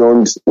go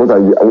beyond what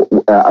has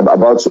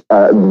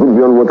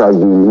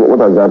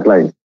been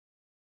outlined.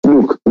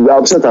 Look, we are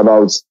upset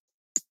about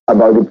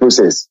the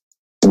process.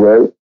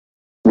 Well,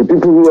 the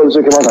people who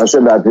also came out and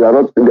said that they are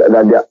not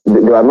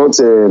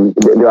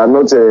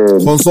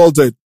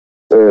consulted,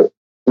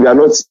 they are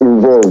not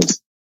involved,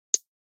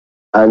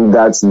 and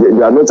that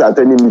they are not at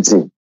any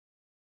meeting.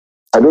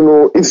 I don't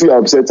know if you are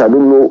upset. I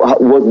don't know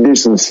what they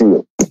should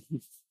feel.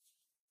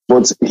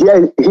 But here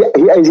is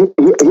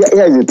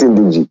the thing,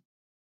 DG.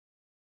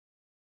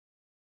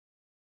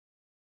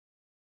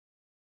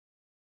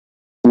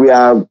 we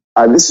are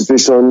at this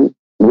situation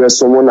where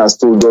someone has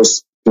told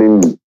us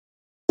plainly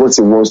what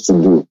he wants to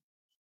do.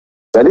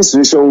 That is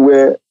a situation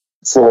where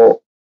for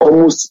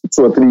almost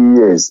 2 or 3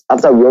 years,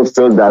 after we all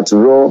felt that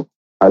Raw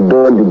had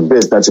done the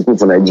best that he could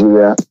for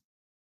Nigeria,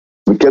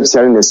 we kept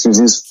hearing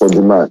excuses for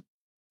the man.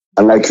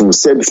 And like you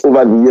said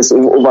over the years,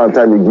 over and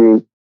time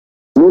again,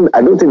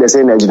 I don't think there's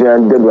any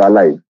Nigerian dead or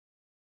alive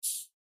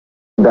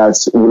that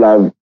will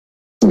have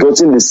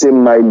gotten the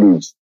same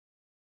mileage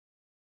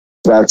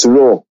that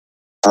Raw,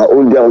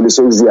 Oldia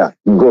Odesogzia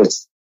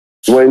got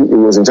when he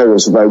was in charge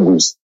of Super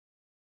Eagles.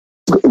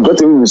 He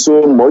got away with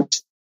so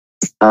much,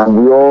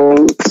 and we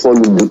all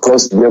followed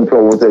because the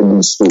emperor wanted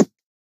this to.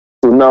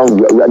 So now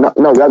we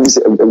have this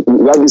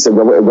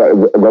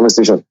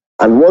station.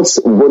 And what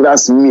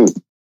bothers me,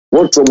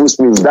 what troubles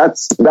me is that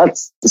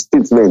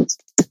statement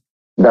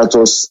that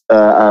was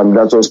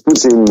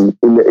put in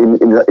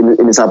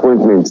his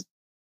appointment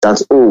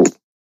that we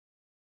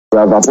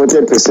have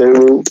appointed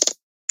Peseiro,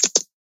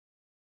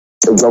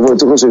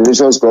 to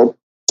Nations Cup,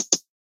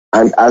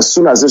 and as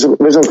soon as the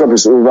Nations Cup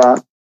is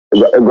over,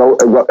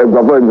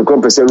 Eguavoen will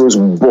become Peseiro's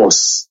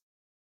boss.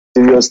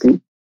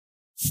 Seriously?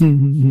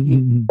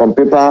 On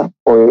paper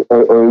or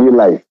in real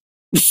life?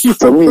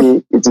 For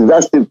me, it is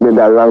that statement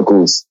that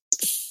rankles.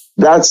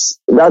 That's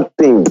that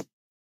thing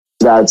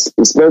that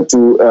is meant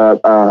to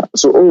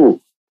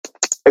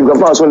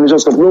Eguavoen has won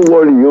Nations Cup. Don't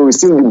worry, he's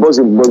still the boss.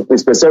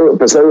 It's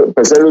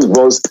Peseiro's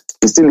boss.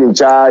 He's still in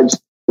charge.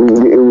 He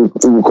will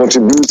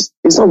contribute.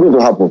 It's not going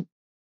to happen.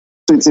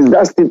 So it is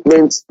that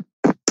statement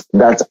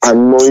that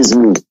annoys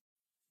me.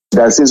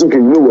 That says, okay,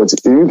 you know what?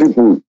 You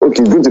people,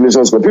 okay, go to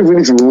Nations Cup. Even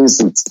if you win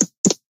it,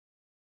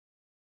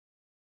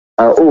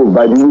 by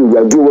the way, we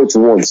are doing what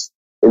you want.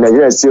 And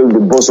Nigeria is still the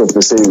boss of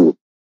Peseiro.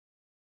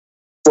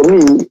 For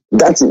me,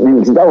 that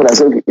one I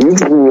said, okay, you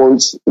people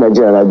want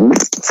Nigeria,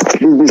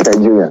 this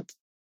Nigeria.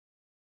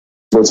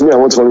 But me, I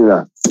want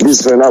foreigner.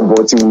 This foreigner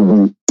body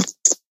will be.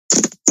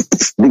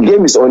 The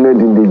game is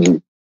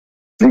unending,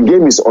 the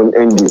game is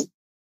unending.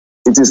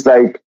 It is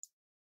like,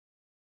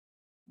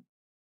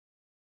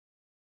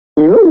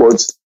 you know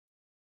what?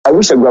 I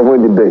wish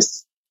Eguavoen the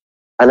best.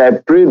 And I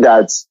pray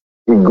that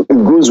it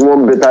goes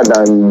one better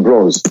than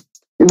bronze.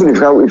 Even if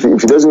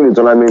he doesn't win the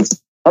tournament,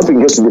 how he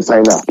gets to the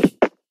final.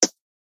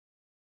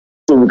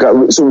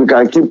 So we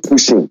can keep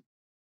pushing.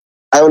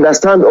 I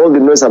understand all the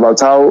noise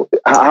about how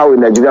a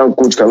Nigerian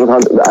coach cannot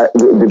handle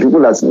the people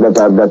that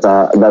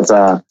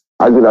are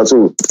arguing that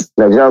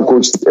Nigerian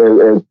coach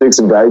takes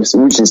bribes,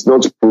 which is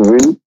not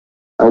proven,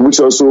 and which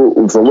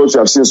also, from what you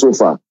have seen so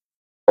far,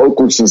 all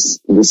coaches,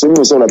 the same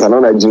person that are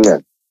not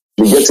Nigerian,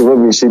 they get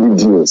involved in shady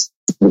deals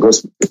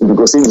because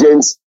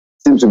agents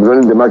seem to be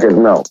running the market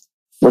now.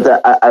 But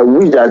I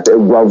wish that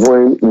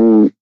Eguavoen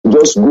will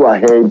just go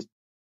ahead,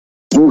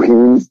 do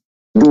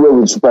well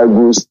with Super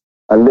Eagles,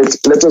 and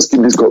let us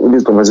keep this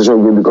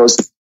conversation going, because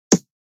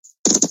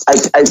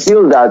I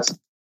feel that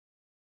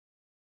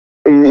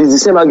it's the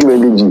same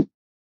argument, DG.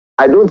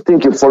 I don't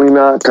think a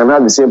foreigner can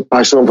have the same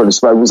passion for the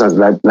Super Eagles as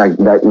like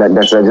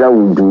Nigeria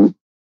will do.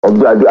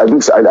 Although I do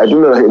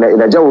know that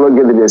Nigeria will not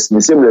get the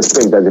same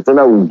respect that the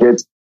foreigner will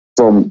get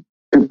from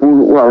people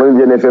who are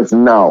running the NFF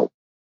now.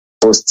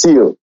 But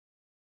still,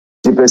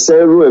 the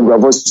Peseiro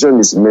Eguavoen situation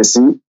is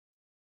messy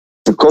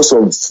because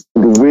of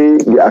the way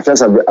the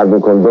affairs have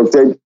been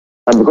conducted,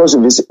 and because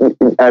of the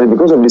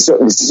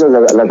decisions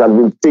that have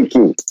been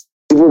taken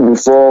even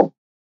before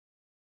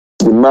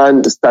the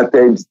man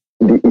started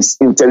his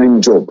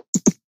interim job.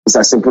 It's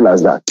as simple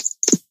as that.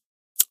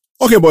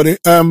 Okay, buddy.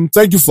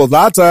 Thank you for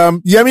that.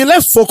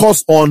 Let's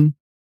focus on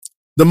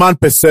the man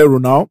Peseiro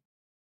now.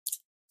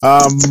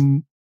 A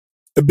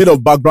bit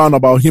of background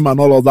about him and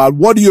all of that.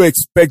 What do you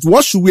expect?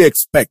 What should we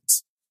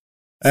expect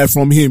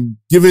from him,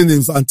 given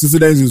his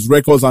antecedents, his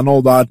records and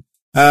all that?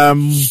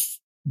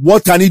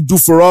 What can he do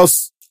for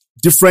us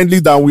differently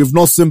than we've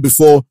not seen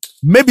before?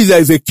 Maybe there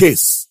is a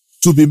case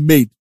to be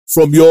made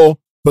from your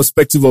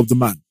perspective of the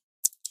man.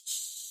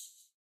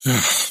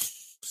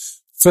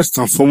 First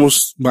and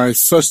foremost, my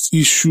first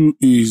issue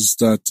is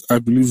that I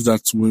believe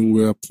that when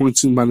we're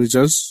appointing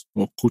managers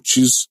or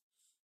coaches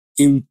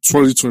in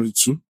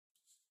 2022,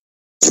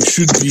 we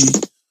should be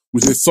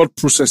with a thought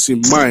process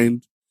in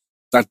mind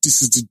that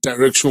this is the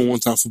direction we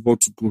want our football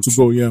to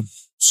go. Yeah.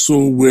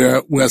 So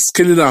we're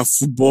scaling our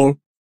football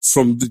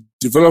from the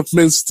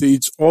development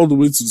stage all the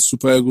way to the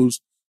Super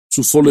Eagles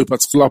to follow a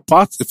particular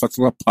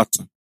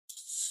pattern.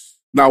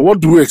 Now, what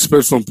do we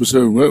expect from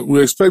Peseiro? Well,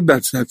 we expect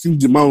that I think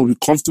the man will be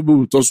comfortable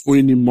with us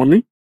owing him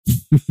money.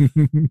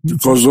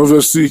 Because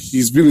obviously he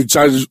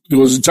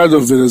was in charge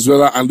of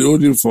Venezuela and they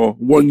owed him for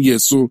 1 year.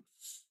 So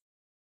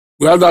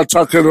we have that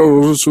track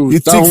record. So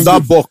it ticks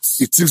that box.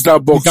 It ticks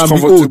that box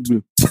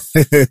comfortably.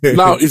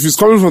 Now, if it's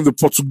coming from the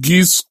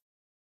Portuguese,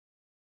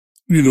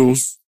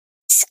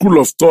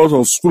 school of thought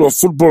or school of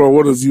football or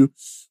what have you,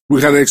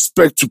 we can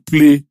expect to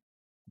play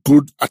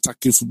good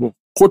attacking football.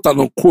 Quote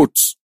and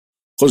unquote.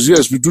 Because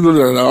yes, we do know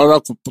that there are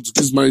other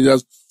Portuguese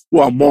managers who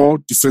are more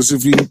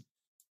defensively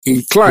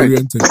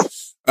inclined.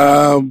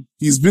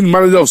 He's been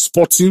manager of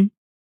Sporting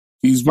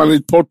He's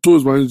managed Porto,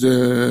 he's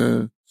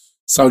managed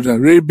Saudi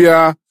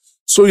Arabia.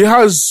 So he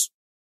has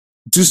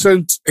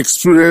decent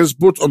experience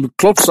both on the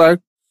club side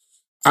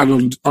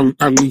and on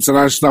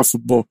international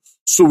football.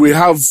 So we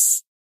have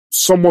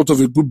somewhat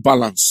of a good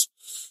balance.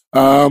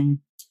 It'll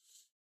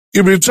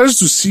be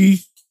interesting to see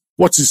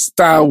what his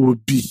style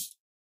would be.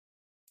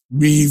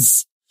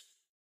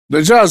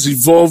 Nigeria has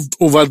evolved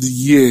over the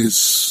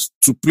years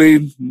to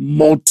play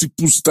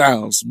multiple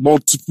styles,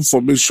 multiple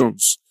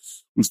formations.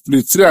 We've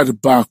played 3 at the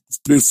back,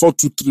 we've played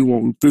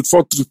 4-2-3-1, we've played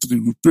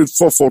 4-3-3, we've played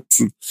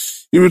 4-4-2.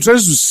 It'll be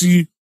interesting to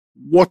see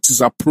what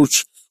his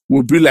approach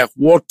will be like,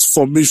 what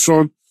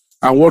formation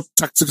and what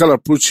tactical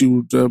approach he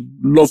would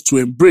love to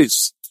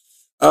embrace.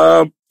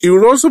 It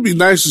would also be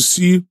nice to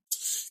see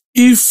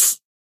if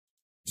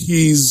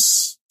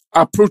his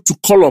approach to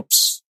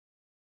call-ups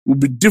will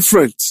be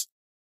different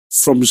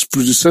from his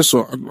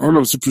predecessor. And when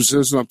I say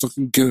predecessor, I'm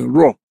talking Gernot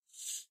Rohr.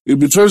 It would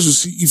be interesting to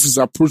see if his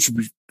approach will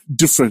be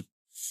different.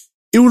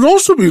 It would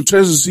also be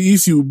interesting to see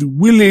if he would be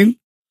willing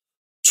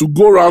to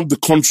go around the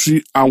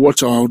country and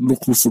watch our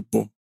local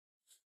football.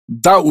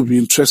 That would be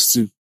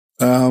interesting.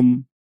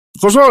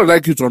 Because whether I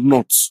like it or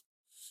not,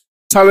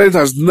 talent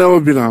has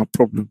never been our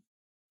problem.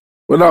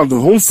 Whether on the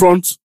home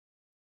front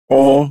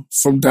or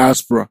from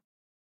diaspora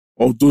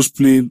or those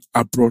playing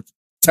abroad.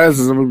 Talent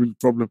has never been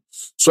a problem.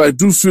 So I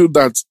do feel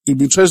that it would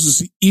be interesting to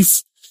see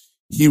if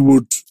he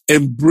would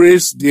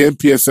embrace the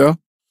NPFL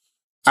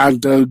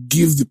and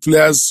give the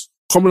players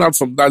coming out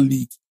from that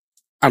league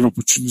an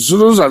opportunity. So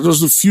those are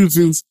just a few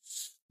things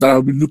that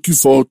I'll be looking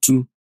forward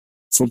to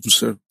from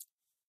Peseiro.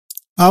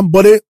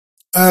 But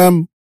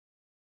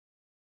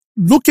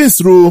looking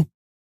through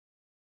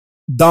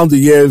down the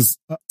years,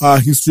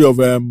 history of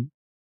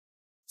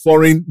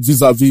foreign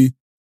vis-a-vis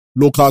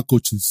local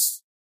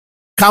coaches,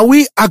 can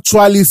we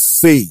actually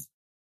say,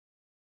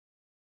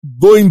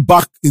 going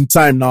back in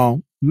time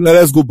now,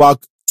 let's go back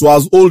to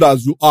as old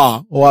as you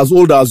are or as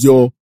old as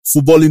your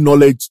footballing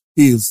knowledge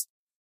is,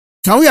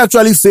 can we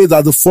actually say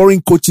that the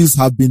foreign coaches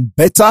have been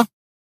better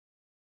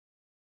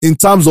in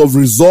terms of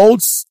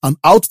results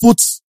and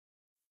outputs?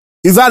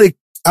 Is that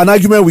an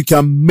argument we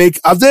can make?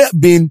 Have they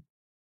been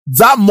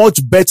that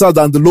much better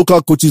than the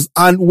local coaches?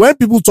 And when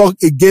people talk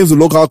against the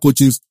local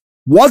coaches,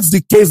 what's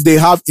the case they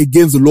have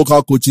against the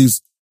local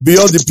coaches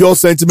beyond the pure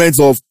sentiments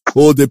of,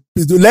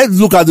 let's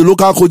look at the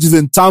local coaches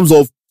in terms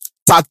of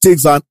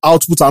tactics and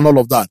output and all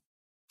of that.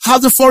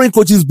 Have the foreign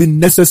coaches been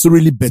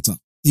necessarily better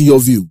in your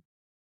view?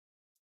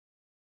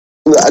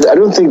 I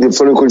don't think the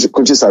foreign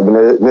coaches have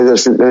been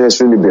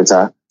necessarily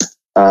better,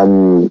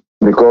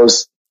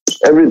 because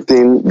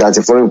everything that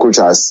a foreign coach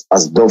has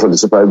done for the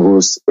Super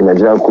Eagles, a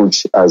Nigerian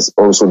coach has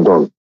also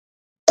done.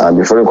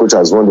 The foreign coach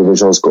has won the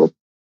Nations Cup.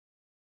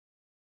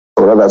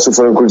 Or rather, 2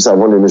 foreign coaches have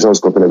won the Nations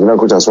Cup, and the Nigerian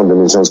coach has won the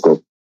Nations Cup.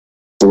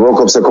 The World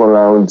Cup second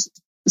round,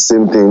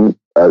 same thing,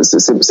 both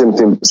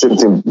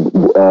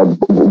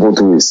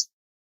ways.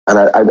 And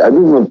I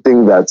don't even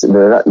think that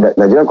the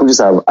Nigerian coaches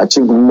have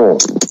achieved more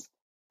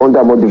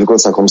under more difficult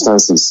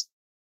circumstances.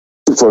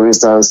 For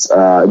instance,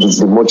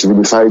 the much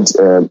vilified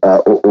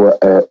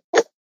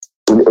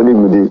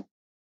Onimide.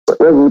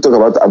 When we talk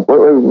about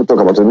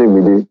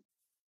Onimide,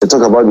 they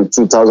talk about the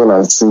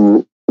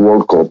 2002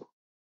 World Cup,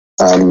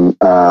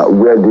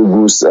 where the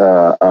Eagles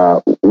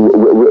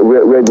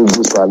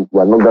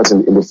were knocked out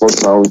in the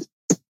first round,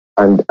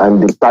 and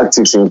the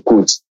tactics in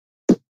quotes.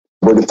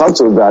 But the fact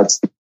was that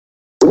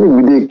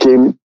Onimide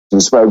came to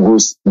the Super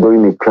Eagles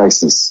during a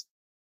crisis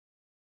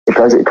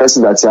that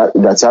he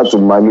had to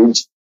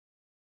manage,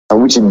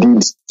 and which he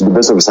did to the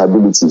best of his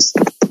abilities.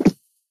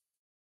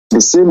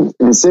 The same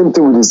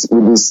thing with his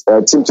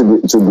team to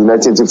the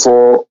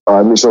 1984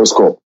 Nations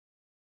Cup.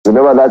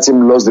 Remember that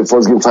team lost the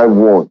first game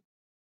 5-1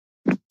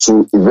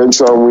 to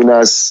eventual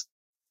winners.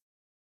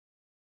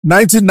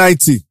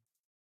 1990.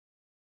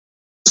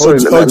 Sorry,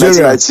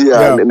 Algeria.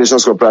 1990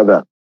 Nations Cup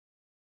rather.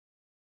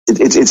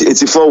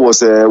 84 was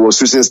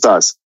Shooting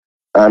Stars.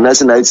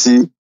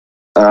 1990.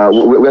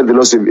 Where they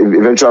lost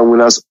eventual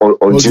winners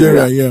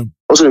Algeria. Yeah.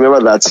 Also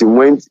remember that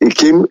he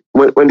came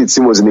when the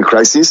team was in a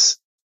crisis,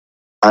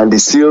 and they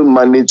still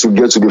managed to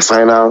get to the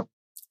final.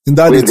 In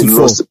that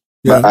 84,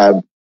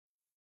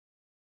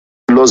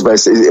 lost by a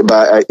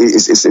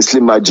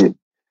slim margin.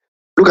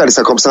 Look at the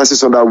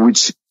circumstances under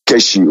which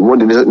Keshi won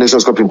the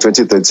Nations Cup in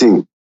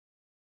 2013.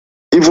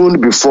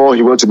 Even before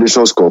he went to the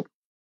Nations Cup,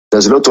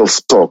 there's a lot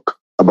of talk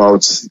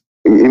about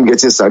him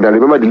getting sacked. I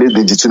remember the late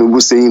Deji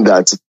Tinubu saying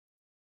that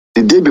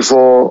the day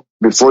before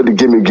the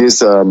game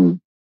against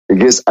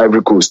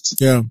Ivory Coast,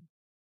 the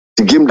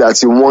game that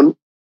he won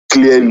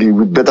clearly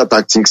with better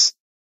tactics,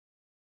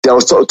 there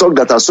was talk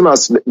that as soon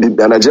as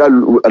Nigeria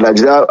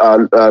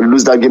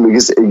lose that game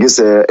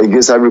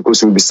against Ivory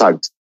Coast, he will be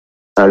sacked.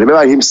 I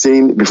remember him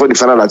saying before the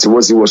final that he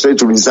was ready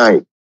to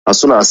resign as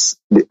soon as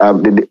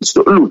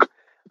so look,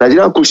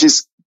 Nigerian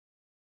coaches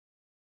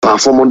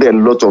perform under a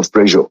lot of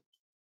pressure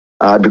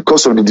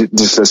because of the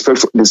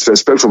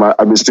disrespect from our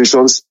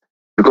administrations,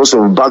 because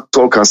of back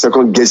talk and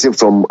second guessing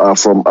from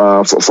both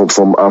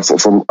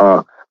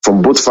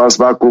fans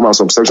back home and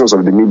some sections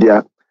of the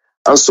media.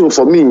 And so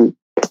for me,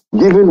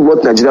 given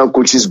what Nigerian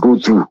coaches go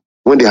through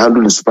when they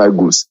handle the Super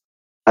Eagles,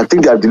 I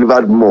think they have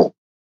delivered more.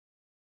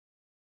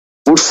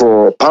 Both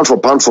for pound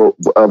for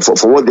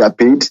what they are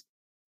paid,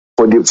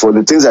 for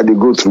the things that they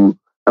go through.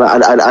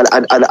 And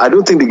I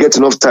don't think they get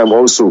enough time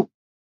also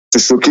to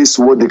showcase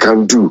what they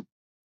can do.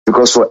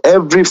 Because for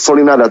every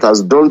foreigner that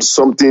has done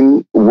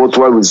something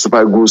worthwhile with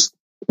Super Eagles,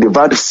 they've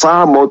had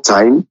far more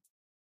time,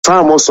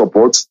 far more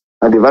support,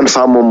 and they've had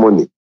far more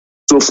money.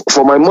 So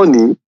for my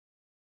money,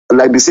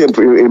 like they say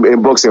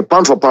in boxing,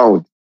 pound for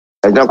pound,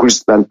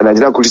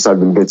 Nigerian coaches have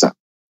been better.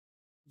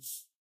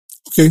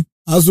 Okay,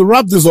 as we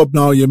wrap this up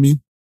now, Yemi,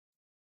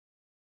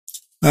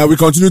 we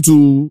continue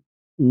to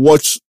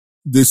watch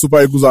the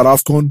Super Eagles at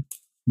AFCON.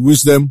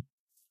 Wish them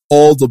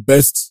all the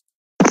best.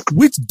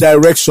 Which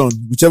direction,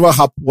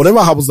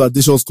 whatever happens at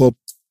Nations Cup,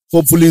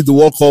 hopefully the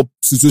World Cup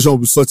situation will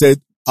be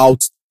sorted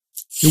out.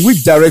 In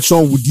which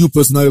direction would you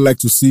personally like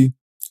to see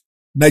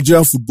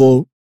Nigerian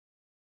football,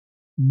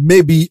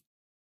 maybe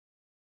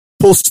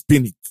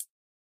post-Pinnick?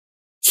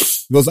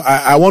 Because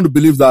I want to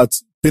believe that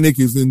Pinnick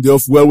is in the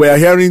off. Well, we are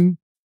hearing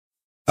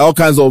all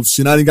kinds of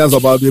shenanigans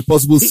about a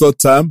possible third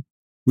term.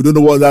 We don't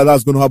know what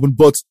that's going to happen.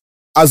 But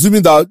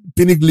assuming that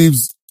Pinnick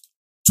leaves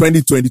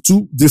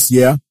 2022 this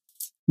year,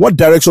 what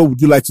direction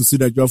would you like to see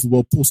Nigerian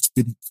football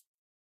post-Pinnick?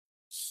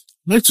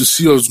 I'd like to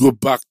see us go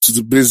back to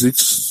the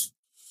basics,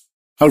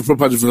 have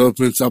proper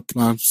developmental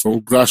plans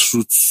from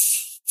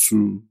grassroots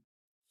to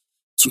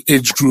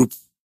age group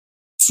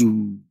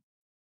to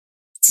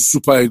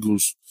Super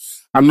Eagles,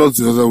 and not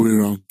the other way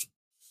around.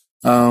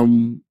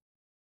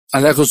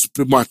 I'd like us to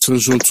pay more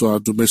attention to our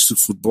domestic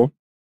football.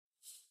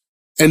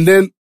 And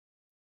then,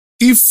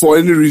 if for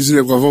any reason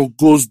Eguavoen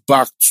goes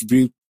back to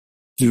being,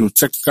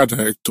 technical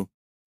director,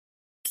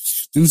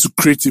 they need to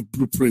create a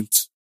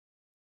blueprint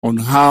on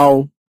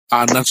how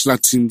our national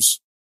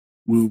teams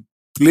will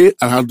play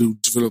and how they will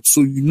develop.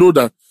 So you know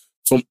that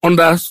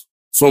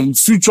from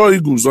future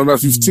Eagles, under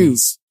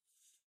 15s,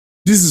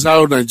 this is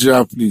how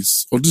Nigeria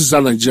plays, or this is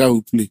how Nigeria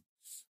will play.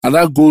 And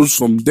that goes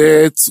from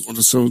there to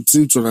under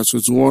 17 to under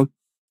 21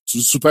 to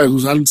the Super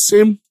Eagles. And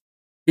same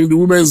in the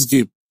women's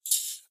game.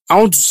 I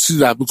want to see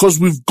that because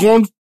we've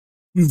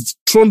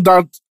thrown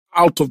that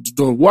out of the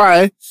door.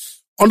 Why?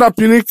 Under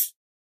Pinnick,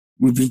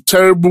 we've been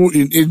terrible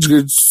in age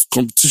grades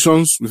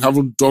competitions. We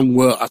haven't done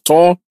well at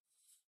all.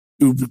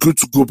 It would be good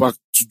to go back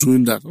to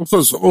doing that. Of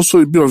course, also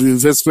a bit of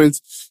investment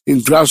in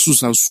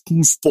grassroots and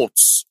school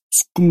sports,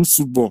 school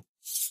football.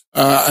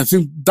 I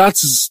think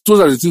those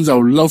are the things I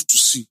would love to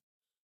see.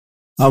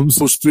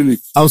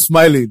 Post-Pinnick. I'm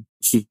smiling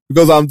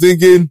because I'm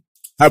thinking,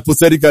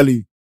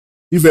 hypothetically,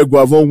 if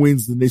Eguavoen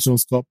wins the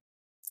Nations Cup,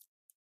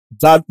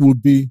 that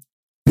would be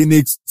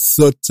Pinnick's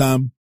third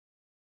term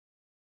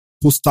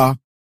poster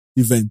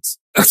event.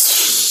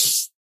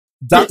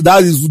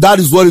 That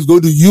is what he's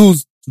going to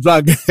use to try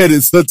and get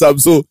his third term.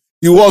 So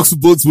it works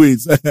both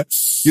ways.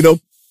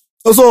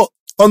 Also,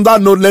 on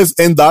that note, let's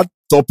end that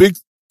topic.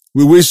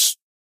 We wish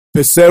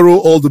Peseiro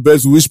all the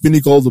best. We wish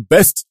Pinnick all the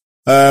best.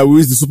 We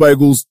wish the Super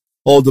Eagles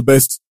all the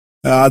best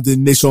at the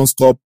Nations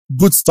Cup.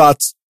 Good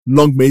start.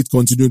 Long may it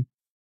continue.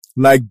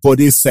 Like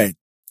Bode said.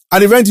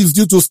 An event is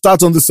due to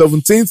start on the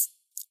 17th.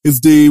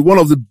 It's one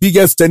of the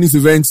biggest tennis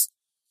events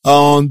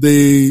in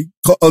the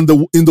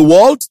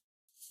world.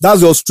 That's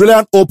the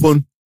Australian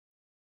Open.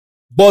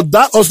 But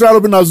that Australian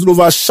Open has been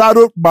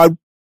overshadowed by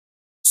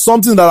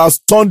something that has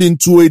turned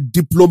into a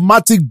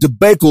diplomatic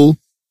debacle.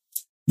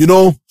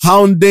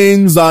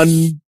 Houndings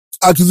and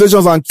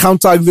accusations and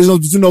counter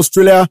accusations between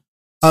Australia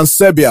and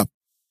Serbia.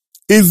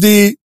 It's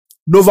the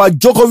Novak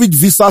Djokovic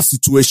visa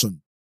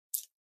situation.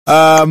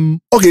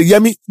 Okay,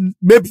 Yemi,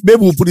 maybe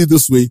we'll put it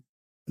this way.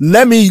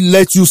 Let me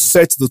let you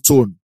set the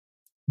tone.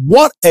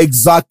 What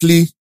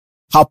exactly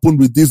happened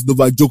with this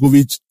Novak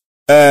Djokovic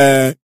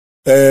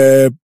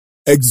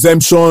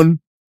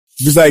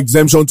visa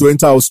exemption to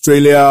enter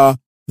Australia?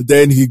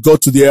 Then he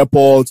got to the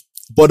airport,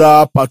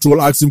 border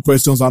patrol asked him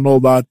questions and all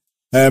that.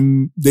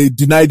 They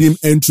denied him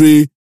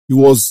entry. He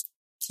was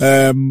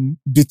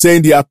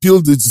detained. He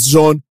appealed the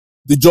decision.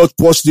 The judge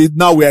quashed it.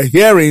 Now we are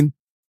hearing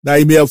that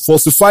he may have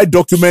falsified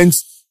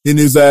documents in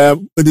his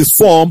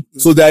form,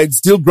 so there are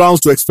still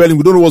grounds to expel him.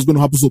 We don't know what's going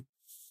to happen. So,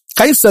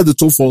 can you set the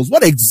tone for us?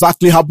 What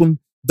exactly happened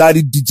that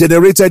it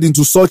degenerated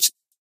into such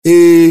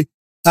an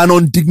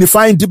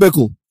undignifying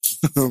debacle?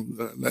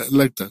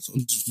 Like that,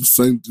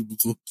 undignifying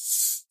debacle.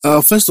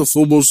 First and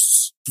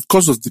foremost,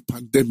 because of the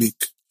pandemic,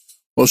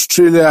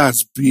 Australia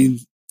has been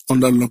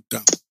under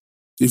lockdown.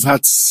 They've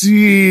had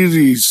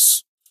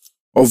series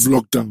of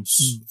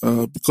lockdowns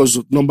because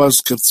the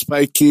numbers kept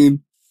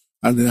spiking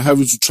and they're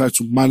having to try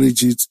to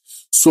manage it.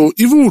 So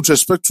even with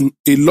respect to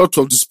a lot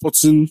of the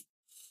sporting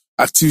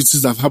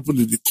activities that have happened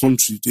in the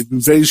country, they've been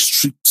very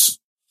strict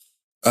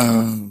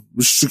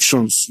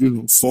restrictions,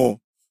 for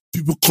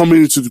people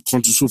coming into the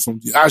country. So from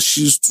the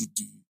Ashes to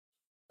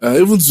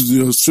even to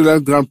the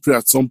Australian Grand Prix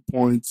at some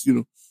point,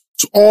 to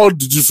all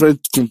the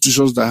different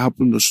competitions that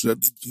happen in Australia,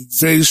 they've been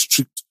very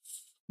strict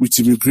with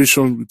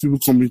immigration, with people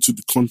coming into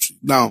the country.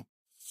 Now,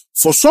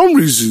 for some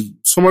reason,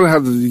 someone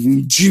had an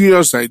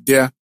ingenious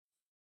idea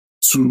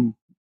to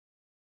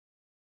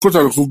quote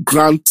unquote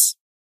grant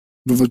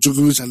Novak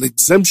Djokovic an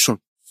exemption,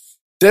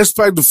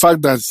 despite the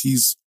fact that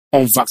he's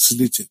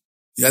unvaccinated.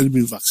 He hasn't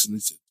been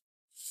vaccinated.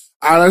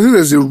 And I think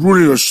there's a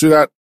rule in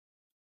Australia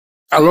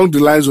along the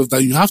lines of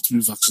that you have to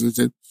be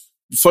vaccinated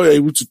before you're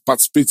able to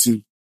participate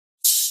in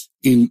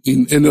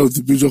any of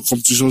the major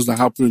competitions that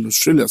happen in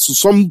Australia. So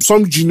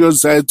some juniors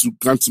decided to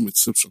grant him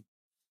exception.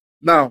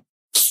 Now,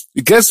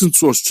 he gets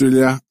into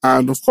Australia,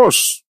 and of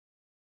course,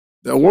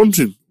 they're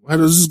wondering, why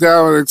does this guy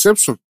have an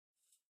exception?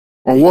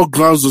 On what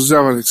grounds does he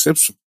have an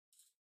exception?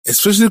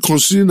 Especially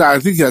considering that I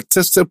think he had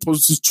tested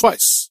positive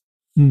twice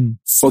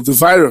for the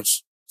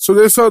virus. So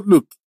they felt,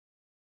 look,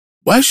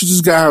 why should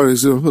this guy have an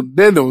exception?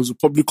 Then there was a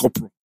public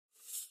uproar.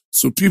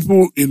 So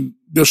the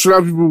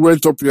Australian people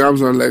went up in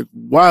arms and like,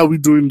 why are we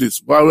doing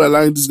this? Why are we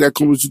allowing this guy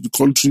coming to the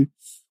country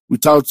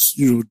without,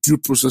 due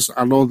process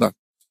and all that?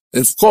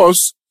 And of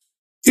course,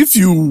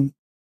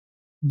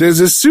 there's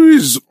a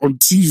series on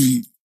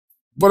TV,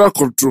 Border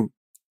Control,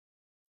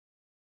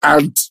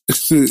 and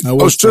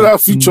Australia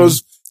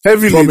features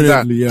heavily in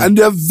that. Yeah. And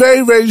they're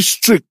very, very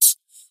strict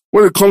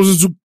when it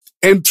comes to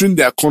entering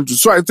their country.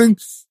 So I think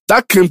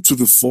that came to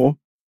the fore.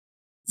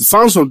 They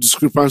found some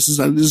discrepancies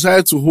and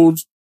decided to hold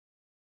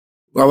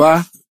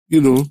Baba,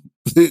 in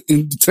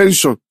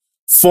detention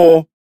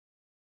for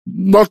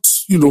not,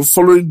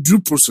 following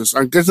due process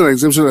and getting an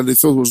exemption that they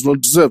felt was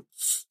not deserved.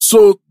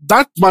 So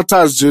that matter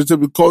has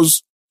generated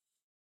because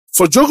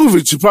for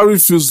Djokovic, he probably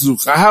feels,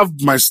 look, I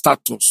have my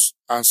status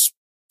as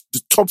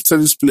the top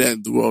tennis player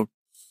in the world.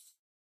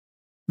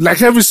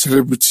 Like every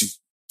celebrity,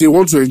 they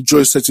want to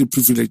enjoy certain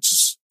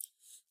privileges.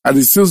 And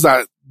he feels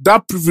that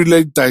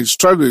privilege that he's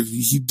trying to,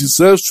 he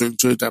deserves to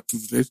enjoy that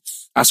privilege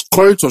as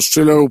current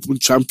Australian Open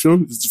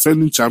champion, his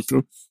defending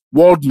champion,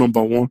 world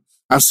number 1,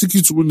 and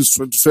seeking to win his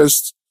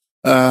 21st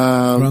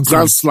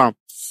Grand Slam.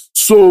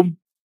 So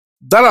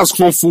that has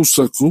come full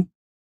circle.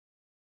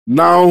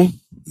 Now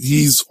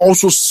he's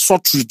also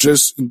sought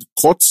redress in the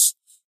courts,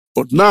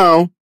 but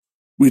now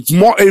with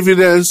more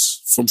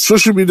evidence from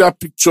social media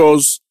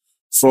pictures,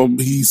 from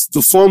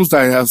the forms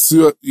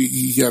that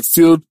he had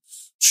filled,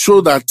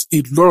 show that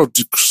a lot of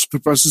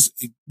discrepancies,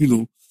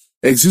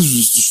 exist with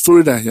the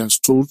story that he has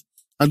told,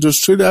 and the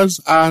Australians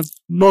are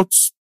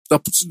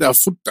putting their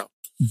foot down.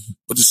 Mm-hmm.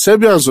 But the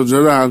Serbians, on the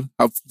other hand,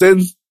 have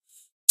then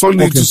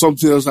turned into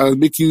something else and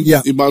making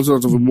a mountain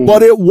out of a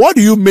molehill. But what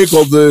do you make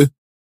of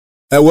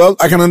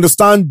I can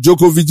understand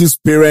Djokovic's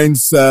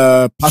parents'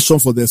 passion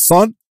for their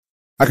son.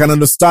 I can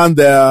understand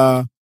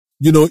their,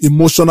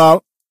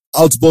 emotional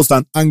outburst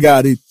and anger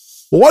at it.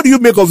 But what do you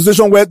make of the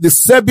situation where the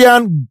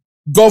Serbian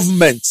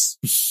government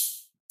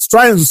is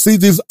trying to see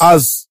this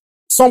as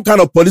some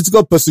kind of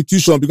political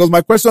persecution? Because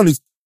my question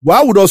is,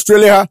 why would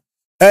Australia,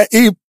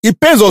 it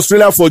pays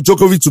Australia for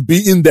Djokovic to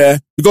be in there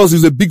because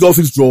he's a big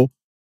office draw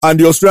and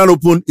the Australian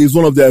Open is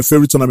one of their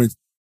favorite tournaments.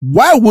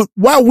 Why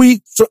are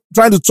we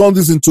trying to turn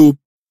this into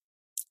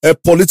a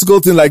political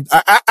thing? Like,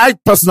 I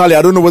personally,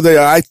 I don't know whether,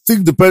 I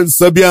think the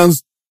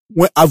Serbians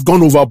have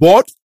gone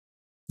overboard.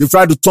 They've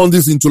tried to turn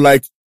this into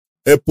like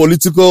a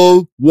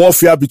political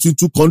warfare between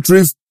two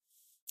countries.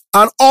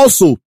 And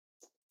also,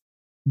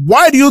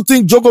 why do you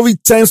think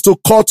Djokovic tends to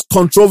court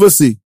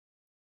controversy?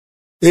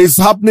 It's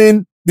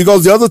happening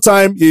because the other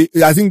time,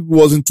 I think it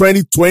was in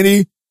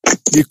 2020,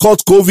 he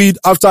caught COVID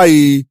after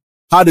he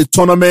had a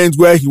tournament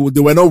where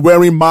they were not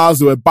wearing masks,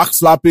 they were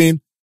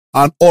backslapping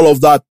and all of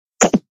that.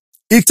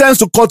 It tends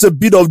to cause a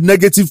bit of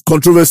negative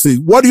controversy.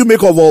 What do you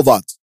make of all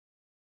that?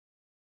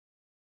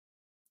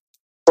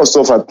 First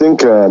off, I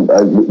think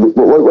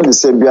what the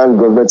Serbian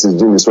government is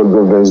doing is what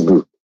governments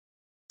do.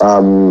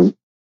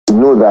 You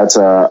know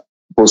that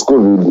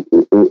post-COVID,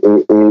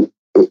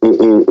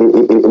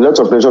 a lot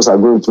of nations are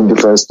going through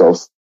different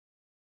stuff.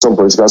 Some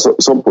political,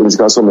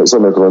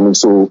 some economic.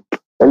 So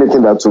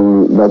anything that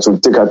will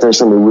take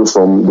attention away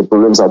from the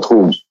problems at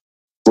home,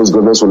 most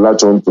governments will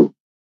latch on to.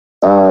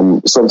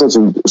 Something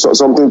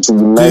to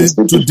unite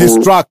the people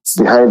distract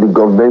behind the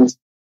government.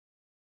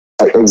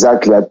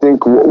 Exactly. I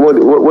think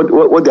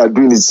what they are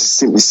doing is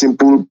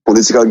simple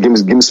political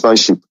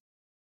gamesmanship.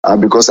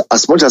 Because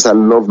as much as I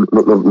love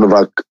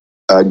Novak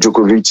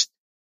Djokovic,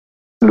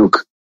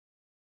 look,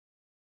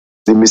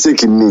 the mistake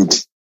he made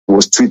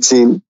was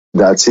tweeting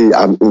that, hey,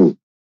 I'm in.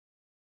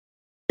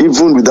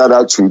 Even without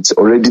that tweet,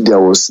 already there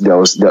was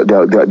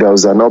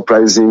an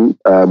uprising.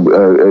 There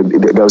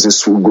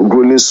was a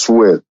growing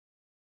swell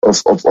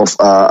of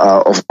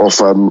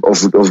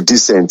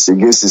dissent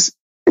against his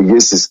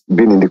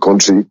being in the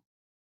country.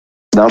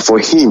 Now for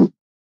him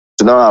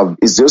to now have,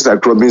 it's just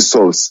like rubbing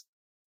salt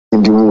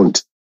in the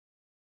wound.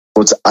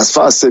 But as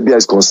far as Serbia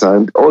is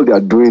concerned, all they are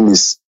doing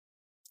is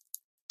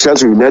trying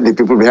to unite the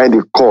people behind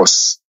the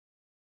cause,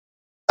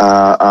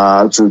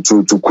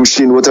 to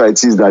cushion whatever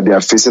it is that they are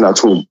facing at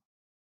home.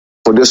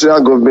 For the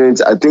Australian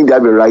government, I think they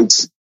have a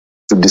right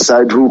to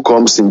decide who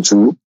comes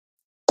into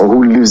or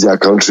who leaves their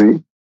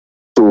country.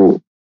 So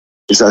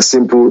it's as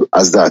simple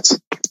as that.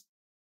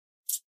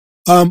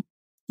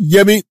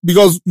 Yemi,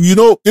 because,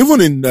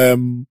 even in, I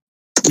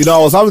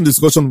was having a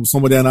discussion with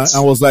somebody and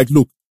I was like,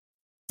 look,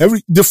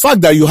 the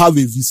fact that you have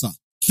a visa,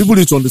 people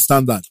need to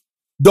understand that,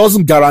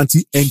 doesn't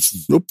guarantee entry.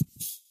 Nope.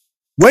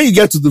 When you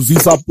get to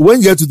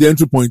the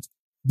entry point,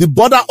 the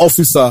border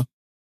officer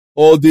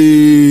or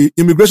the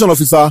immigration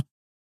officer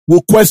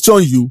will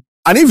question you.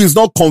 And if he's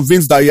not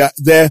convinced that you're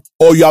there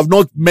or you have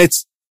not met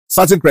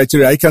certain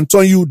criteria, he can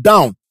turn you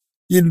down.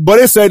 But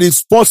they said if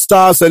sports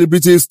stars,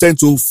 celebrities tend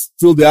to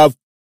feel they have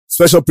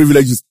special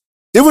privileges.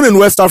 Even in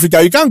West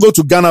Africa, you can't go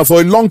to Ghana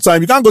for a long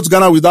time. You can't go to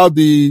Ghana without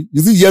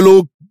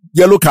yellow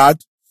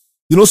card.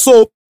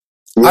 So,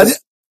 at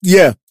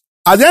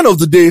the end of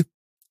the day,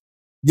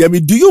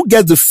 do you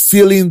get the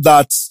feeling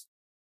that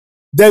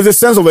there's a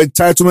sense of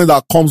entitlement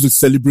that comes with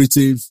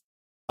celebrities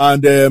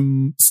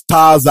and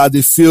stars that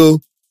they feel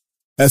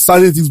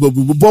certain things,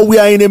 but we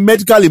are in a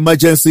medical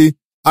emergency,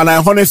 and I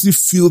honestly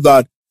feel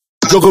that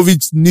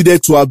Djokovic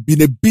needed to have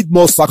been a bit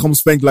more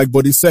circumspect, like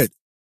Buddy said.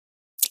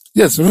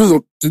 Yes, there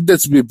needed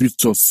to be a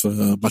bit of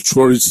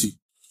maturity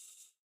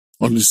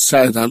on his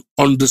side and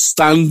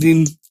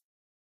understanding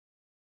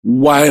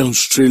why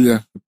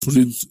Australia put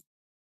in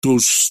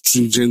those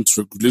stringent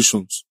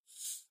regulations.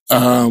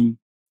 I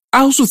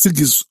also think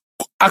it's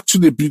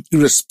actually a bit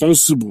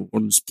irresponsible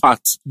on his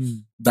part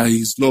that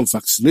he's not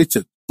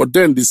vaccinated. But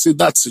then they say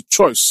that's a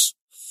choice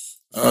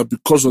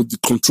because of the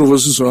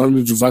controversies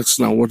surrounding the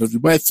vaccine and whatever.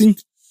 But I think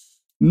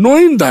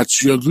knowing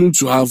that you are going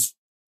to have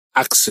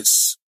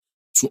access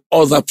to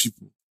other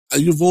people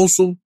and you've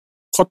also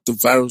caught the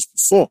virus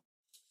before,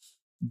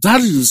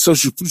 that in itself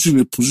should put you in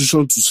a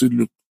position to say,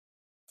 look,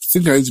 I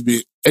think I need to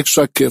be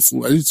extra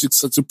careful. I need to take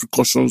certain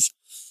precautions,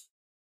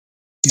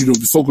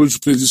 before going to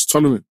play this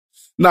tournament.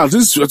 Now,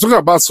 we're talking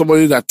about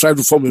somebody that tried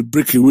to form a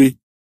breakaway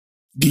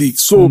league.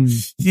 So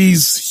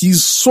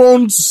he's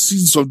sown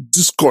seeds of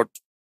discord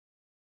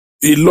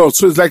a lot.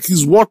 So it's like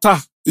his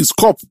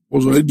cup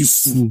was already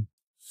full.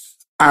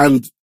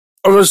 And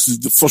obviously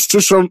the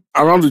frustration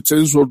around the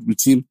tennis world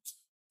with him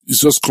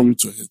is just coming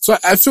to a head. So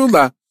I feel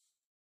that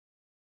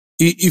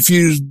if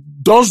he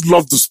does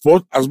love the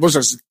sport as much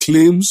as he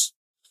claims,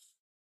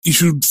 he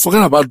should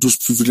forget about those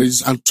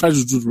privileges and try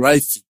to do the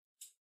right thing.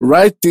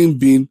 Right thing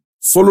being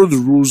follow the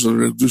rules and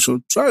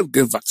regulations, try and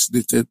get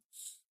vaccinated,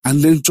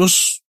 and then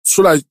just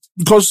so that,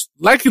 because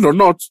like it or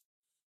not,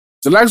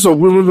 the likes of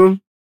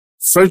Wimbledon,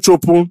 French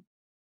Open,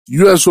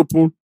 US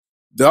Open,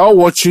 they're all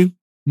watching,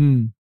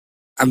 and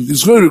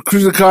it's going to be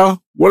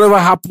critical. Whatever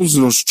happens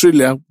in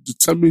Australia will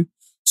determine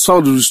some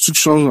of the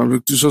restrictions and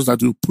regulations that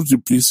they will put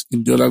in place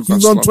in the other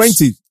Grand Slams. He's on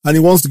 20 and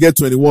he wants to get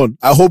 21.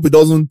 I hope he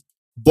doesn't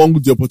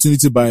bungle the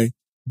opportunity by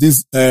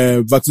this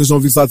vaccination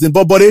visa thing.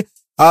 But buddy,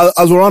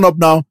 as we round up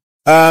now,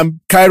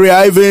 Kyrie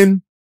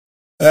Irving,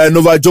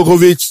 Novak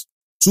Djokovic,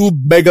 two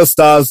mega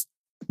stars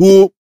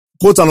who,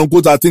 quote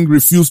unquote, I think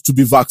refused to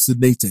be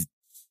vaccinated.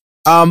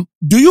 Do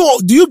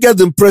you get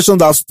the impression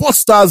that sports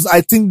stars,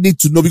 I think, need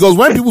to know? Because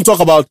when people talk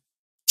about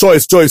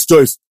choice,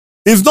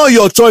 it's not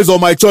your choice or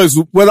my choice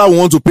whether we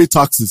want to pay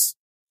taxes.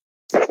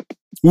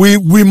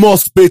 We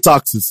must pay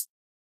taxes.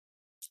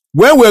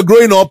 When we're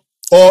growing up,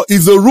 or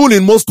is the rule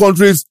in most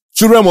countries,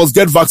 children must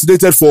get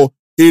vaccinated for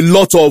a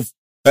lot of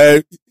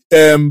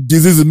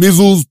diseases,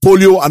 measles,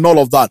 polio, and all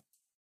of that.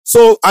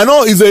 So I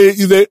know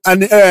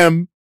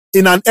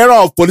in an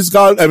era of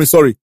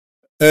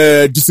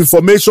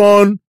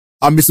disinformation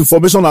and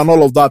misinformation and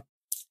all of that.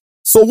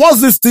 So what's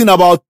this thing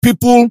about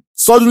people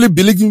suddenly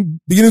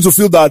beginning to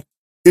feel that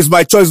it's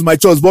my choice?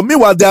 But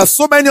meanwhile, there are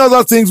so many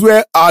other things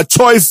where our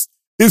choice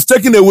is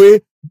taken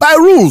away by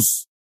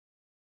rules.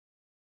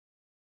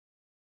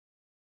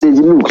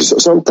 Look,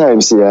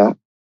 sometimes,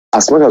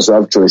 as much as you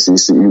have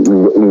choices,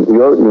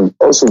 you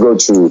also got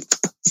to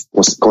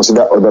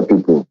consider other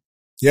people.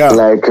 Yeah.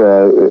 Like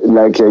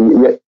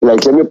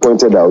Yemi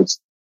pointed out,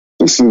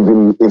 if you've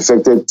been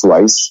infected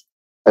twice,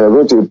 and you're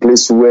going to a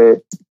place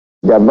where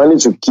they are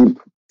managed to keep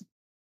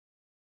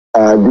they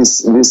are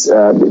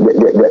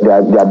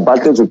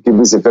battling to keep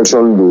this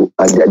infection low,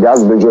 and they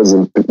have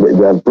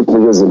put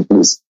measures in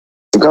place.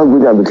 You can't go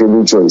there and be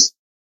claiming choice.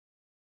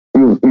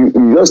 You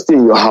just stay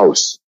in your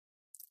house.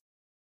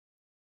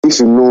 If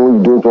you know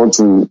you don't want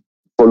to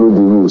follow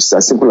the rules,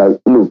 as simple as,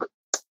 look,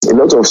 a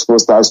lot of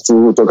sports stars too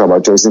who talk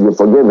about choices, they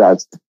forget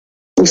that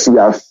if you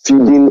are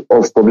feeding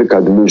off public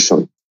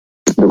adulation,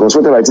 because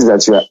whatever it is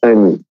that you are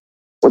earning,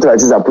 whatever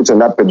it is that put on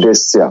that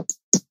pedestal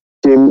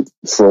came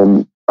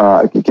from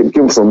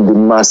the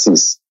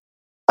masses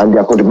and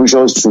their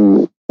contributions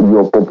to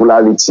your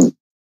popularity.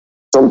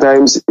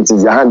 Sometimes it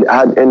is your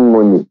hard-earned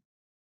money,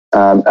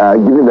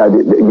 given that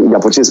their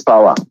purchase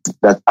power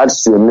that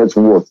adds to your net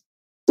worth.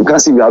 You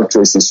can't see you have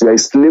choices. You are a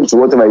slave to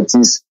whatever it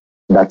is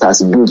that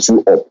has built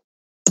you up.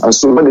 And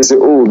so when they say,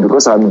 "Oh,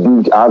 because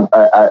I'm big,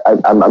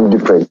 I'm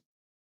different,"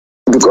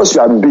 because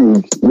you are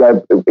big,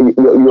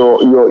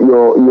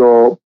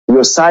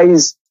 your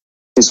size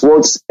is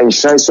what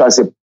enshrines you as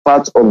a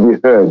part of the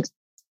herd.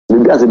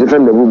 Maybe at a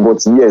different level,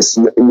 but yes,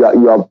 you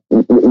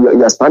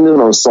are standing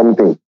on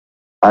something,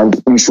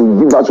 and you should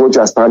give out what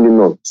you are standing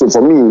on. So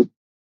for me,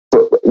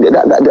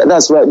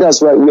 that's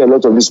why a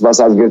lot of these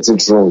pastors get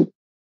it wrong.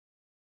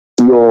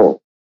 Your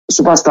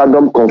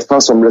superstardom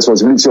confers some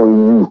responsibility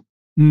on you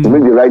to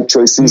make the right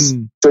choices,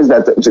 choices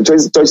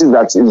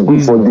that is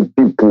good for the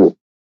people.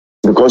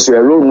 Because you're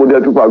a role model,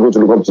 people are going to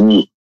look up to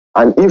you.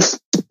 And if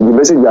the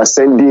message you are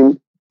sending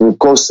will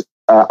cause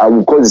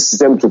the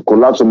system to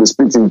collapse or be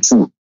split in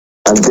two,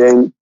 and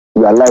then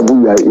you are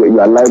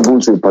liable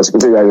to be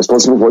persecuted, you are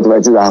responsible for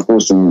whatever that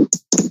happens to you.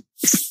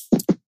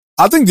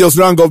 I think the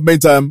Australian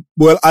government,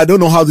 well, I don't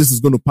know how this is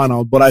going to pan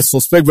out, but I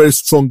suspect very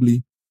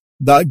strongly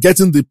that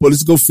getting the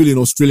political feel in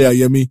Australia,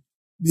 Yemi,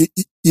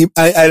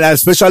 and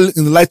especially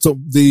in the light of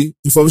the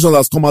information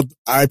that's come out, it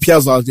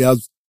appears that he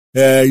has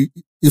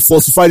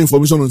falsified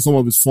information in some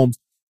of his forms.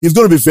 It's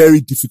going to be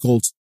very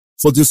difficult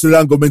for the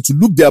Australian government to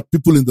look their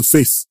people in the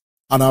face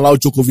and allow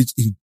Djokovic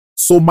in.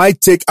 So my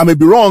take, I may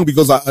be wrong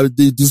because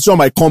the decision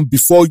might come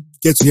before you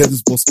get to hear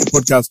this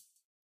podcast.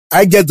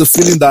 I get the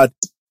feeling that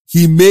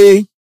he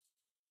may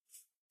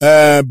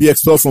be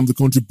expelled from the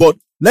country. But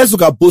let's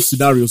look at both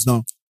scenarios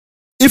now.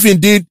 If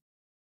indeed,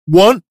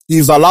 one, he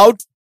is allowed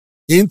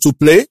in to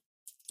play,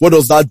 what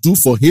does that do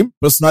for him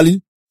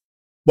personally?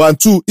 But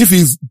two, if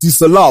he's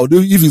disallowed,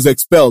 if he's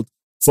expelled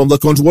from the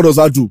country, what does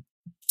that do?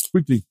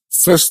 Quickly.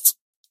 First,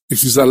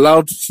 if he's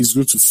allowed, he's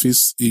going to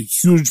face a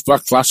huge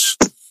backlash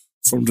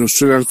from the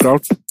Australian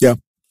crowd. Yeah.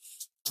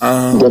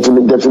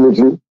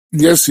 Definitely.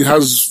 Yes, he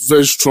has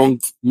very strong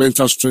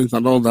mental strength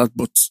and all that,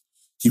 but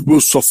he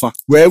will suffer.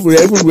 We're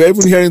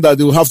even hearing that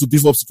they will have to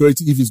beef up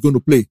security if he's going to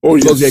play. Oh,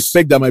 because yes. they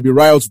expect there might be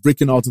riots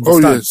breaking out in the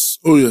stands.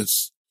 Oh,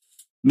 yes.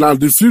 Now,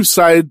 the flip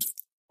side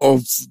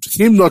of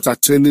him not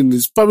attending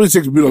is probably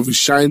take a bit of a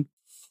shine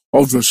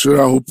of the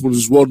Australian Open,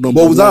 his world number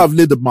But one. would that have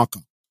laid the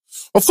marker?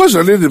 Of course,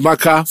 I laid the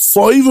marker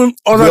for even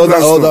other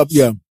Grand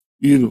Slams.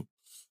 You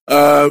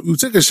know, you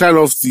take a shine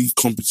off the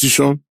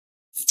competition,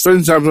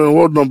 defending champion,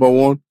 world number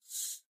one,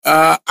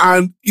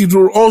 and it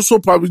will also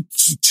probably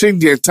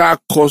change the entire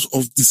course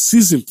of the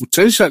season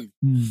potentially.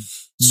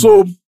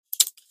 So,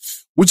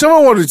 whichever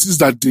one it is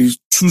that they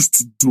choose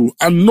to do,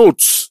 and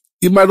note,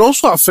 it might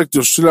also affect the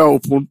Australian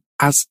Open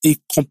as a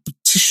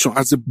competition,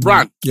 as a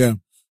brand,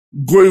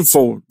 going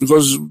forward.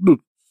 Because look,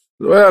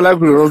 we're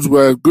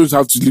going to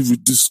have to live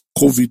with this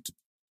COVID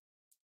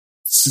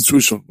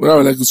situation.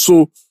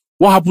 So,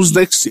 what happens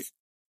next year?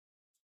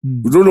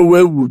 We don't know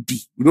where we will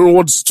be. We don't know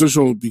what the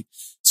situation will be.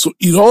 So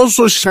it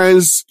also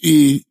shines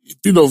a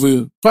bit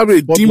of probably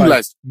a dim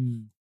light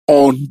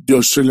on the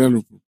Australian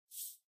Open.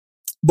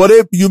 But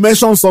you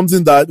mentioned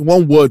something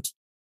one word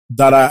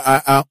that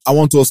I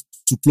want us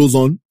to close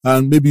on,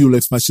 and maybe you'll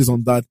expatiate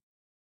on that,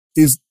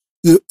 is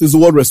the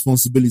word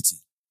responsibility.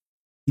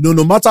 You know,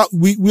 no matter,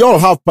 we all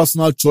have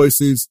personal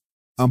choices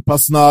and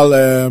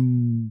personal,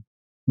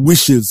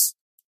 wishes,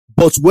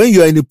 but when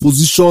you're in a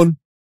position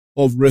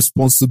of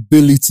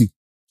responsibility,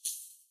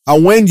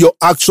 and when your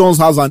actions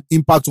has an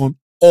impact on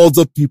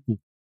other people,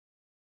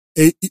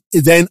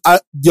 then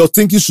your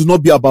thinking should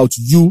not be about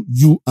you,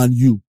 and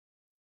you.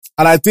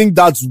 And I think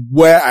that's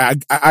where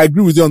I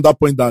agree with you on that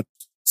point, that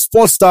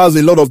sports stars,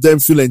 a lot of them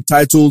feel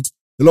entitled.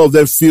 A lot of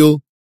them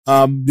feel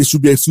they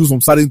should be excused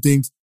from certain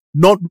things.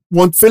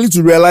 Failing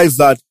to realize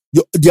that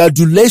the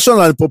adulation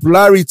and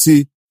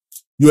popularity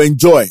you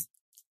enjoy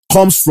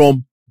comes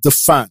from the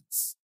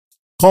fans,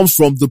 comes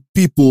from the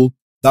people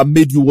that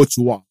made you what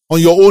you are. On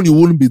your own, you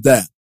wouldn't be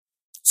there.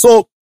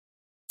 So,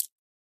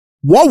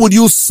 what would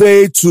you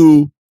say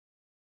to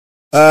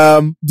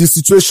the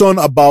situation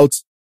about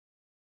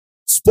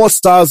sports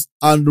stars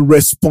and the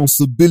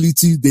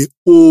responsibility they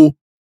owe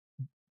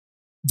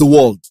the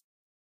world?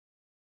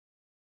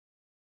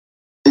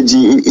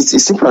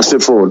 It's simple and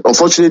straightforward.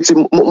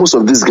 Unfortunately, most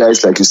of these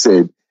guys, like you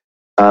said,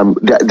 they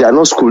are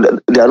not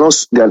schooled. They are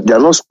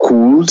not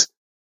schooled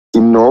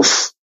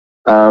enough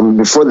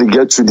before they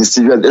get to the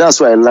series. That's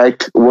why I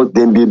like what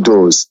the NBA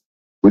does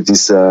with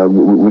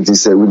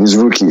his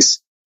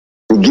rookies.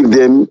 They give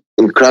them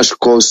a crash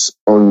course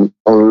on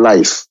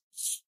life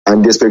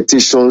and the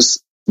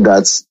expectations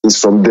that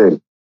is from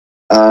them.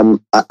 I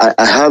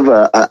have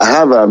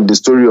the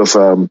story of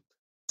a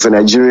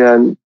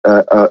Nigerian, a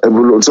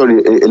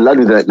lad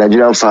with a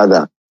Nigerian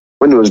father.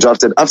 When he was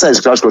drafted, after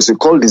his crash course, he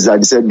called his dad.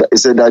 He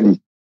said, "Daddy,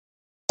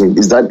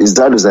 his dad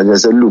was like, I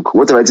said, look,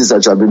 whatever it is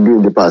that you have been doing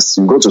in the past,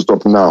 you've got to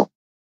stop now,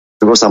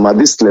 because I'm at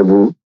this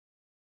level.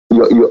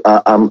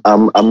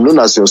 I'm known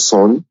as your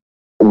son.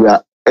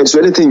 And so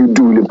anything you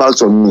do will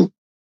impact on me."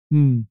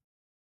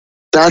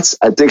 That,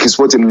 I think, is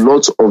what a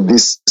lot of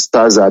these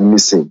stars are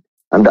missing.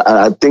 And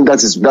I think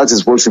that is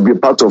what should be a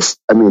part of,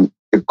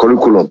 a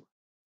curriculum.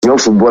 Young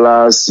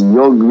footballers,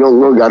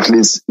 young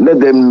athletes, let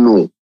them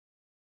know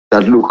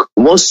that, look,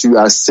 once you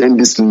ascend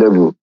this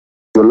level,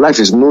 your life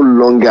is no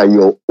longer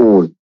your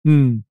own.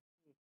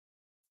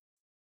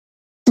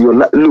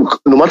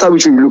 Look, no matter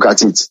which way you look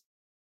at it,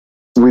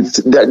 with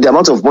the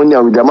amount of money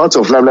and with the amount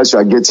of limelight you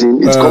are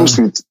getting, it comes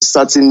with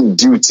certain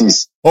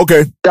duties.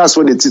 Okay. That's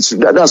what they teach.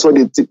 That's what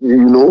they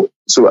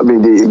So,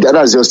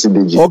 that's just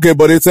it. Okay,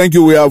 buddy. Thank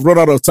you. We have run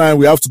out of time.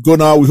 We have to go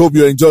now. We hope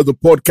you enjoyed the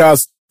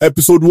podcast.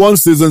 Episode 1,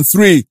 Season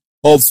 3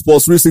 of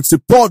Sports 360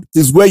 Pod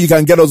is where you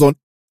can get us on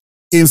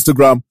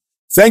Instagram.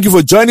 Thank you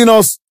for joining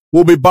us.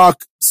 We'll be back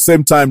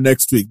same time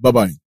next week.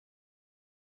 Bye-bye.